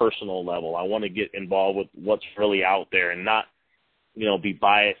on a personal level. I want to get involved with what's really out there and not, be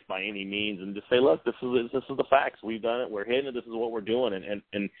biased by any means, and just say, look, this is the facts. We've done it. We're hitting it. This is what we're doing.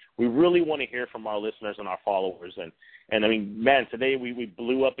 And we really want to hear from our listeners and our followers. And I mean, man, today we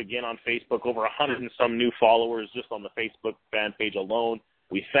blew up again on Facebook, over 100 and some new followers just on the Facebook fan page alone.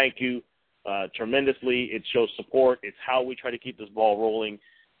 We thank you tremendously. It shows support. It's how we try to keep this ball rolling.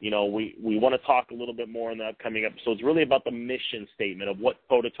 We want to talk a little bit more in the upcoming episodes, really about the mission statement of what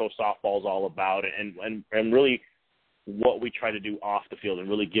toe-to-toe softball is all about, and really what we try to do off the field and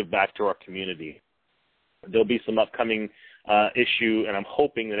really give back to our community. There'll be some upcoming issue, and I'm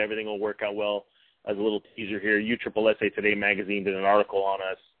hoping that everything will work out well. As a little teaser here, USSSA Today magazine did an article on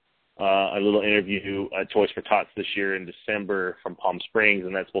us, a little interview at Toys for Tots this year in December from Palm Springs,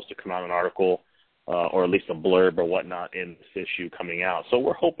 and that's supposed to come out an article or at least a blurb or whatnot in this issue coming out. So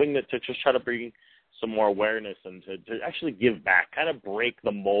we're hoping that to just try to bring some more awareness and to actually give back, kind of break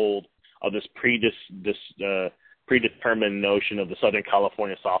the mold of this predetermined notion of the Southern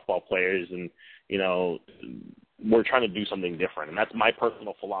California softball players, and we're trying to do something different, and that's my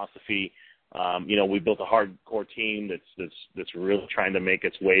personal philosophy. We built a hardcore team that's really trying to make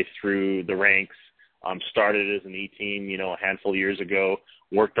its way through the ranks. Started as an E team, a handful of years ago,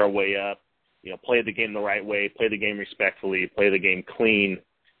 worked our way up, played the game the right way, played the game respectfully, play the game clean,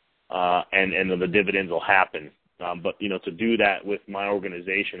 and then the dividends will happen. But to do that with my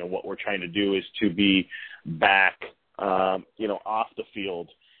organization, and what we're trying to do is to be back, off the field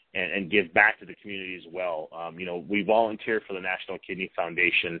and give back to the community as well. We volunteer for the National Kidney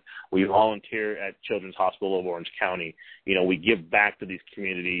Foundation. We volunteer at Children's Hospital of Orange County. We give back to these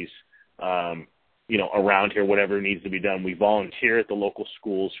communities, around here, whatever needs to be done. We volunteer at the local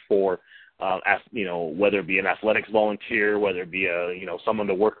schools for, whether it be an athletics volunteer, whether it be someone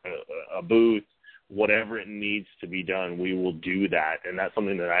to work a booth, whatever it needs to be done, we will do that. And that's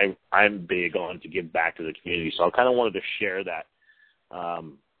something that I'm big on, to give back to the community. So I kind of wanted to share that,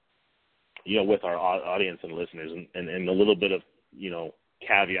 with our audience and listeners, and a little bit of,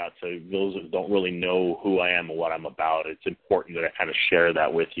 caveat to those that don't really know who I am and what I'm about. It's important that I kind of share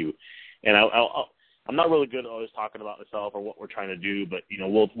that with you. And I'm not really good at always talking about myself or what we're trying to do, but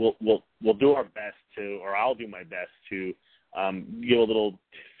we'll do our best to, or I'll do my best to give a little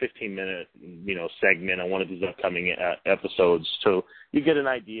 15-minute segment on one of these upcoming episodes, so you get an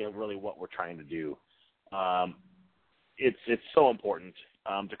idea of really what we're trying to do. It's so important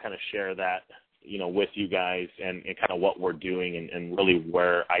to kind of share that with you guys, and kind of what we're doing, and really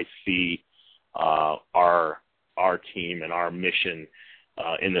where I see our team and our mission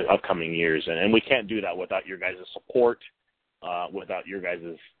in the upcoming years. And we can't do that without your guys' support, without your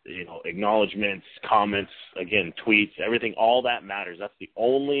guys' acknowledgments, comments, again, tweets, everything. All that matters. That's the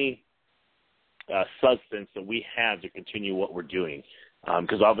only substance that we have to continue what we're doing,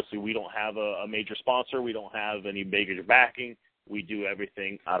 because obviously we don't have a major sponsor. We don't have any major backing. We do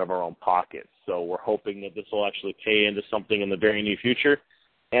everything out of our own pockets. So we're hoping that this will actually pay into something in the very near future.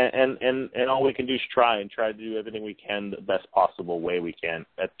 And all we can do is try to do everything we can the best possible way we can,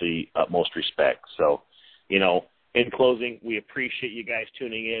 at the utmost respect. So, in closing, we appreciate you guys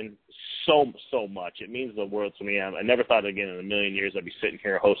tuning in so much. It means the world to me. I never thought again in a million years I'd be sitting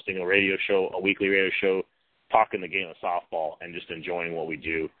here hosting a radio show, a weekly radio show, talking the game of softball and just enjoying what we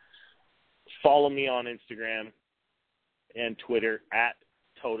do. Follow me on Instagram and Twitter at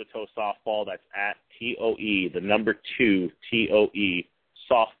Toe-to-Toe Softball. That's at TOE, the number 2, TOE,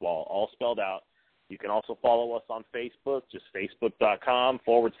 softball, all spelled out. You can also follow us on Facebook, just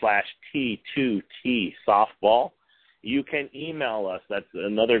facebook.com/T2T softball. You can email us. That's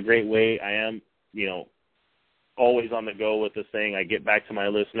another great way. I am, always on the go with this thing. I get back to my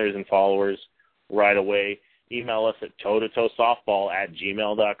listeners and followers right away. Email us at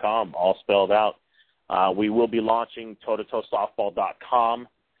toe-to-toe-softball@gmail.com, all spelled out. We will be launching toe-to-toe-softball.com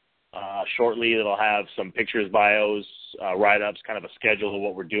shortly. It'll have some pictures, bios, write-ups, kind of a schedule of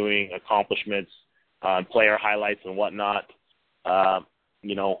what we're doing, accomplishments, player highlights and whatnot.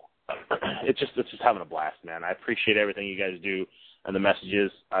 It's just having a blast, man. I appreciate everything you guys do and the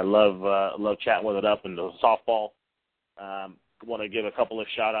messages. I love chatting with it up and the softball. Want to give a couple of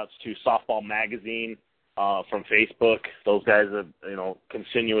shout-outs to Softball Magazine from Facebook. Those guys have,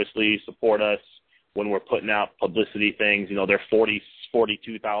 continuously support us when we're putting out publicity things. They're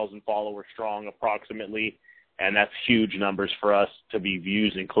 42,000 followers strong approximately, and that's huge numbers for us to be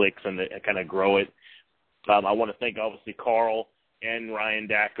views and clicks and kind of grow it. I want to thank, obviously, Carl and Ryan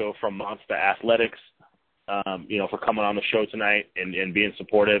Dacko from Monster Athletics, for coming on the show tonight and being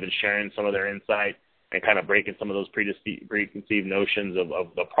supportive and sharing some of their insight and kind of breaking some of those preconceived notions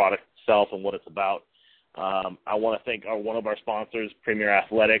of the product itself and what it's about. I want to thank one of our sponsors, Premier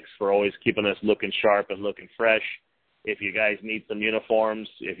Athletics, for always keeping us looking sharp and looking fresh. If you guys need some uniforms,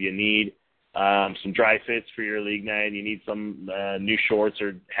 if you need some dry fits for your league night, you need some new shorts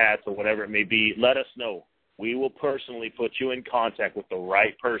or hats or whatever it may be, let us know. We will personally put you in contact with the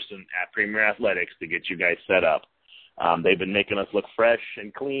right person at Premier Athletics to get you guys set up. They've been making us look fresh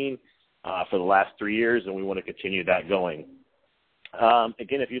and clean for the last 3 years, and we want to continue that going.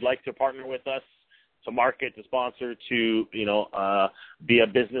 Again, if you'd like to partner with us, to market, to sponsor, to be a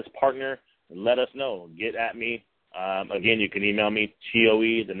business partner, let us know. Get at me. Again, you can email me,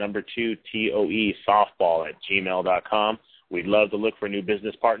 TOE, the number 2, TOE, softball@gmail.com. We'd love to look for new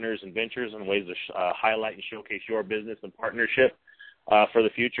business partners and ventures and ways to highlight and showcase your business and partnership for the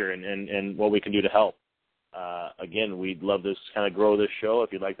future and what we can do to help. Again, we'd love to kind of grow this show.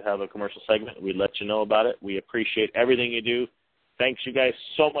 If you'd like to have a commercial segment, we'd let you know about it. We appreciate everything you do. Thanks, you guys,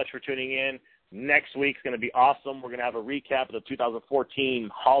 so much for tuning in. Next week's going to be awesome. We're going to have a recap of the 2014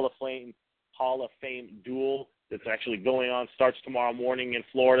 Hall of Fame duel that's actually going on. Starts tomorrow morning in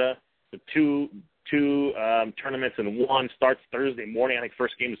Florida. The two tournaments in one starts Thursday morning. I think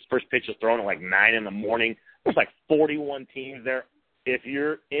first pitch is thrown at like 9 in the morning. There's like 41 teams there. If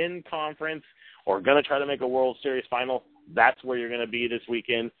you're in conference or going to try to make a World Series final, that's where you're going to be this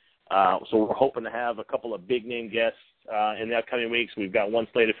weekend. So we're hoping to have a couple of big-name guests in the upcoming weeks. We've got one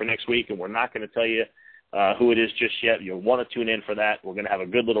slated for next week, and we're not going to tell you who it is just yet. You'll want to tune in for that. We're going to have a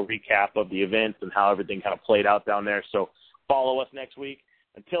good little recap of the events and how everything kind of played out down there. So follow us next week.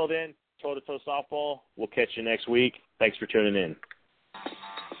 Until then, toe-to-toe softball. We'll catch you next week. Thanks for tuning in.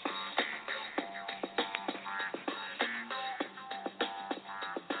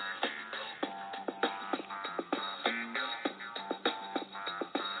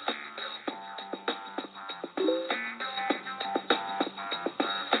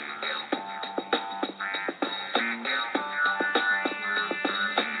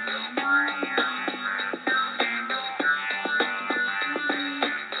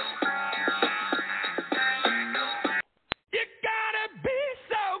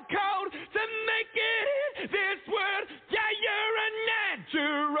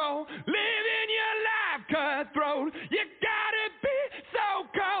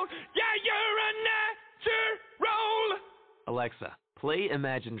 Alexa, play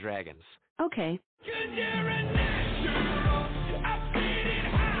Imagine Dragons. Okay.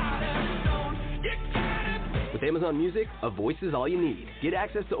 With Amazon Music, a voice is all you need. Get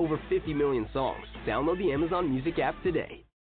access to over 50 million songs. Download the Amazon Music app today.